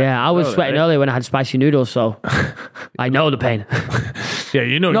fever. Yeah, I was sweating earlier when I had spicy noodles, so I know the pain. Yeah,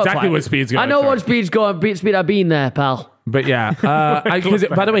 you know exactly what Speed's going I know through. what Speed I've been there, pal. But yeah,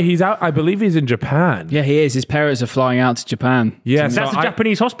 by the way, he's out. I believe he's in Japan. Yeah, he is. His parents are flying out to Japan. Yeah, That's a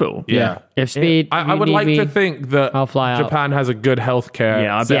Japanese hospital. Yeah. If Speed, I would like to think that I'll fly out. Japan has a good healthcare.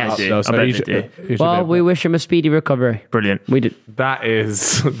 Yeah, I bet they do. So I bet you they should- do. you should Well, be- we wish him a speedy recovery. Brilliant. We did. That's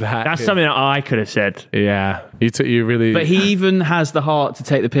Something that I could have said. Yeah, you really. But he even has the heart to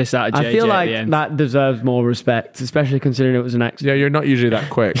take the piss out of JJ I feel at like the end. that deserves more respect, especially considering it was an accident. Yeah, you're not usually that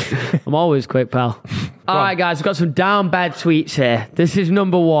quick. I'm always quick, pal. All right, guys, we've got some down bad tweets here. This is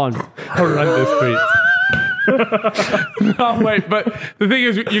number 1. Horrendous tweets. No, wait, but the thing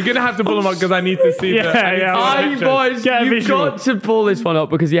is, you're gonna have to pull them up because I need to see. Aye, boys, Get a you've visual. got to pull this one up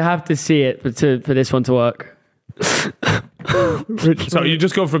because you have to see it for this one to work. So you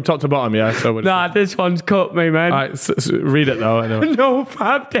just go from top to bottom, yeah. So Nah, this one's cut me, man. all right, read it though. Anyway. No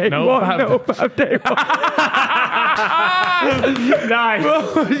Fab Day No one. Fab No Fab Day one. Nice.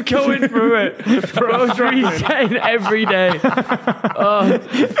 Bro's going through it. Bro's resetting every day.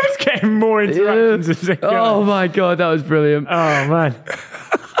 It's getting more interactions as it goes. Oh my god, that was brilliant. Oh, man.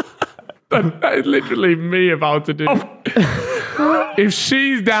 That is literally me about to do. If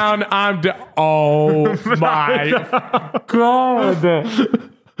she's down, I'm down. Oh my god.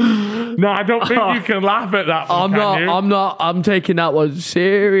 No, I don't think you can laugh at that one. I'm taking that one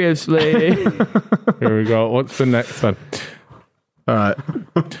seriously. Here we go. What's the next one? All right.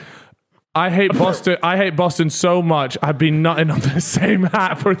 I hate Boston. I hate Boston so much. I've been nutting on the same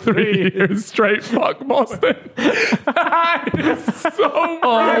hat for 3 years straight. Fuck Boston. That is so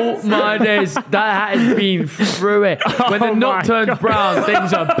Oh my days, that hat has been through it. When the nut turns brown,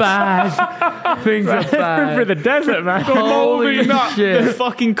 things are bad. Things are bad. For the desert, man. Holy The shit.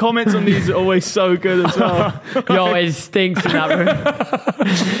 fucking comments on these are always so good as well. Yo, it stinks in that room.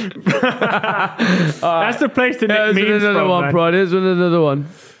 That's the place to nick There's memes another from, one, man. bro. There's another one.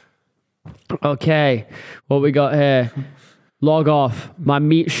 Okay, what we got here? Log off. My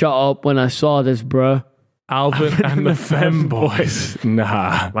meat shut up when I saw this, bro. Alvin and the Femboys.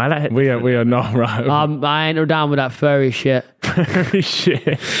 Nah, we are not right. I ain't down with that furry shit. Holy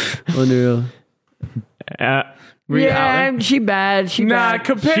shit. Unreal. Reality. She bad. She Nah, bad.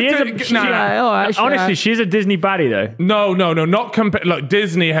 compared She is to a- nah, Yeah, all right, she Honestly, bad. she's a Disney baddie, though. no, not compared. Look,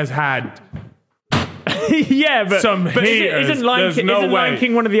 Disney has had Yeah, but some haters. isn't Lion There's King, no isn't way. Lion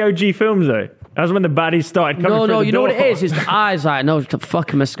King one of the OG films, though? That was when the baddies started coming through No, the you know what door. it is? It's the eyes. Like, no, the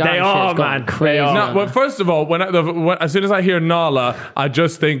fucking mascara. They are, shit's gone man. crazy. They are. No, well, first of all, when as soon as I hear Nala, I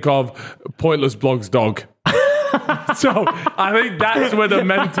just think of Pointless Blog's dog. So I think that's where the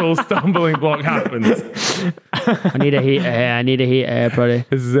mental stumbling block happens. I need a heater here, buddy.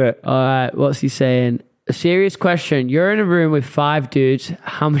 This is it. All right, what's he saying? A serious question. You're in a room with 5 dudes.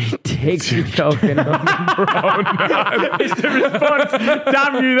 How many dicks you choking on? It's the response.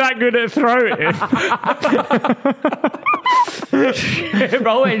 Damn you, that good at throwing.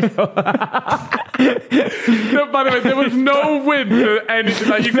 Rolling. No, by the way, there was no win to anything.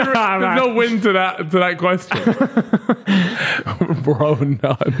 Like, there's no win to that question. Bro,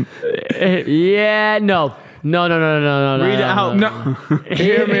 none. Yeah, no. No. Read it out. No,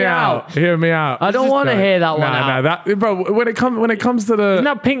 hear me out. Hear me out. I don't want to hear that one out. That, bro. When it comes to the Isn't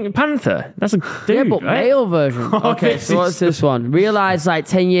that Pink Panther? That's a dude, Yeah, but right? male version. Okay, so what's this one? Realize like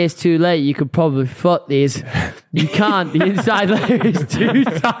 10 years too late, you could probably fuck these. You can't. The inside layer is too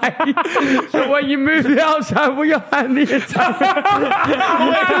tight. So when you move the outside, with your hand the inside.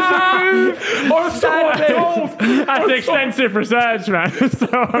 It doesn't move. or so told. That's extensive research, man. So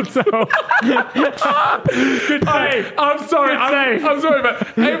I'm told. Good day. I'm sorry. I'm sorry,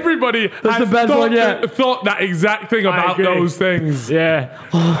 but everybody has the best one yet. thought that exact thing about agree. those things. Yeah.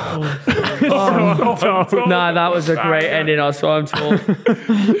 Nah, that was a great ending. So I'm told.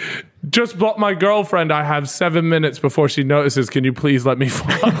 Just block my girlfriend. I have 7 minutes before she notices. Can you please let me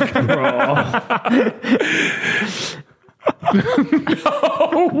fuck? No way.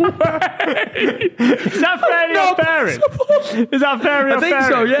 Is that fairly apparent? Is that fairly apparent? I think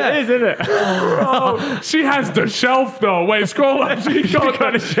so, yeah. It is, isn't it? Oh, she has the shelf though. Wait, scroll up. She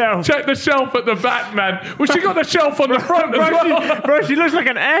got the shelf. Check the shelf at the back, man. Well, she got the shelf on the front as well. Bro, she looks like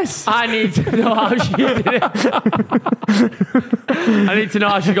an S. I need to know how she did it. I need to know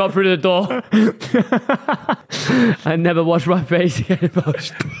how she got through the door. I never wash my face again.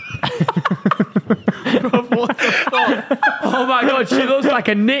 What the fuck? Oh my god, she looks like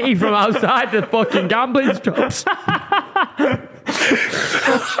a nitty from outside the fucking gambling shops. Oh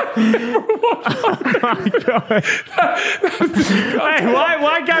my god. Hey,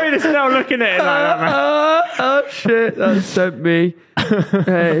 why Gary the Snow looking at it like that, man? Oh shit, that sent me.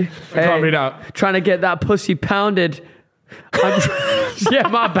 Hey, Can't read out. trying to get that pussy pounded. Yeah,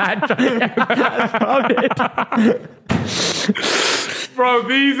 my bad. Trying to get that pounded. Bro,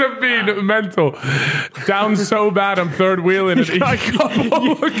 these have been mental. Down so bad, I'm third wheeling. And look at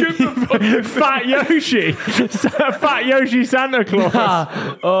the fucking Fat Yoshi. Fat Yoshi Santa Claus.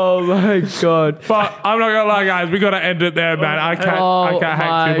 Oh my god. But I'm not gonna lie, guys. We gotta end it there, man. I can't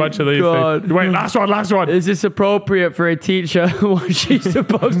hack too much of these things. Wait, last one. Is this appropriate for a teacher? What she's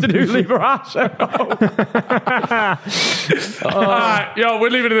supposed to do? Leave her ass at home. Yo, we're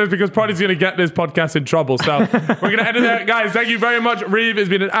leaving it this because Party's gonna get this podcast in trouble. So we're gonna end it there, guys. Thank you very much, Reeve. It's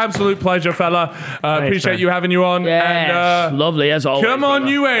been an absolute pleasure, fella. Appreciate you having you on. Yes, And lovely as always. come on,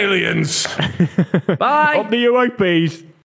 you aliens. Bye. Up the UAPs.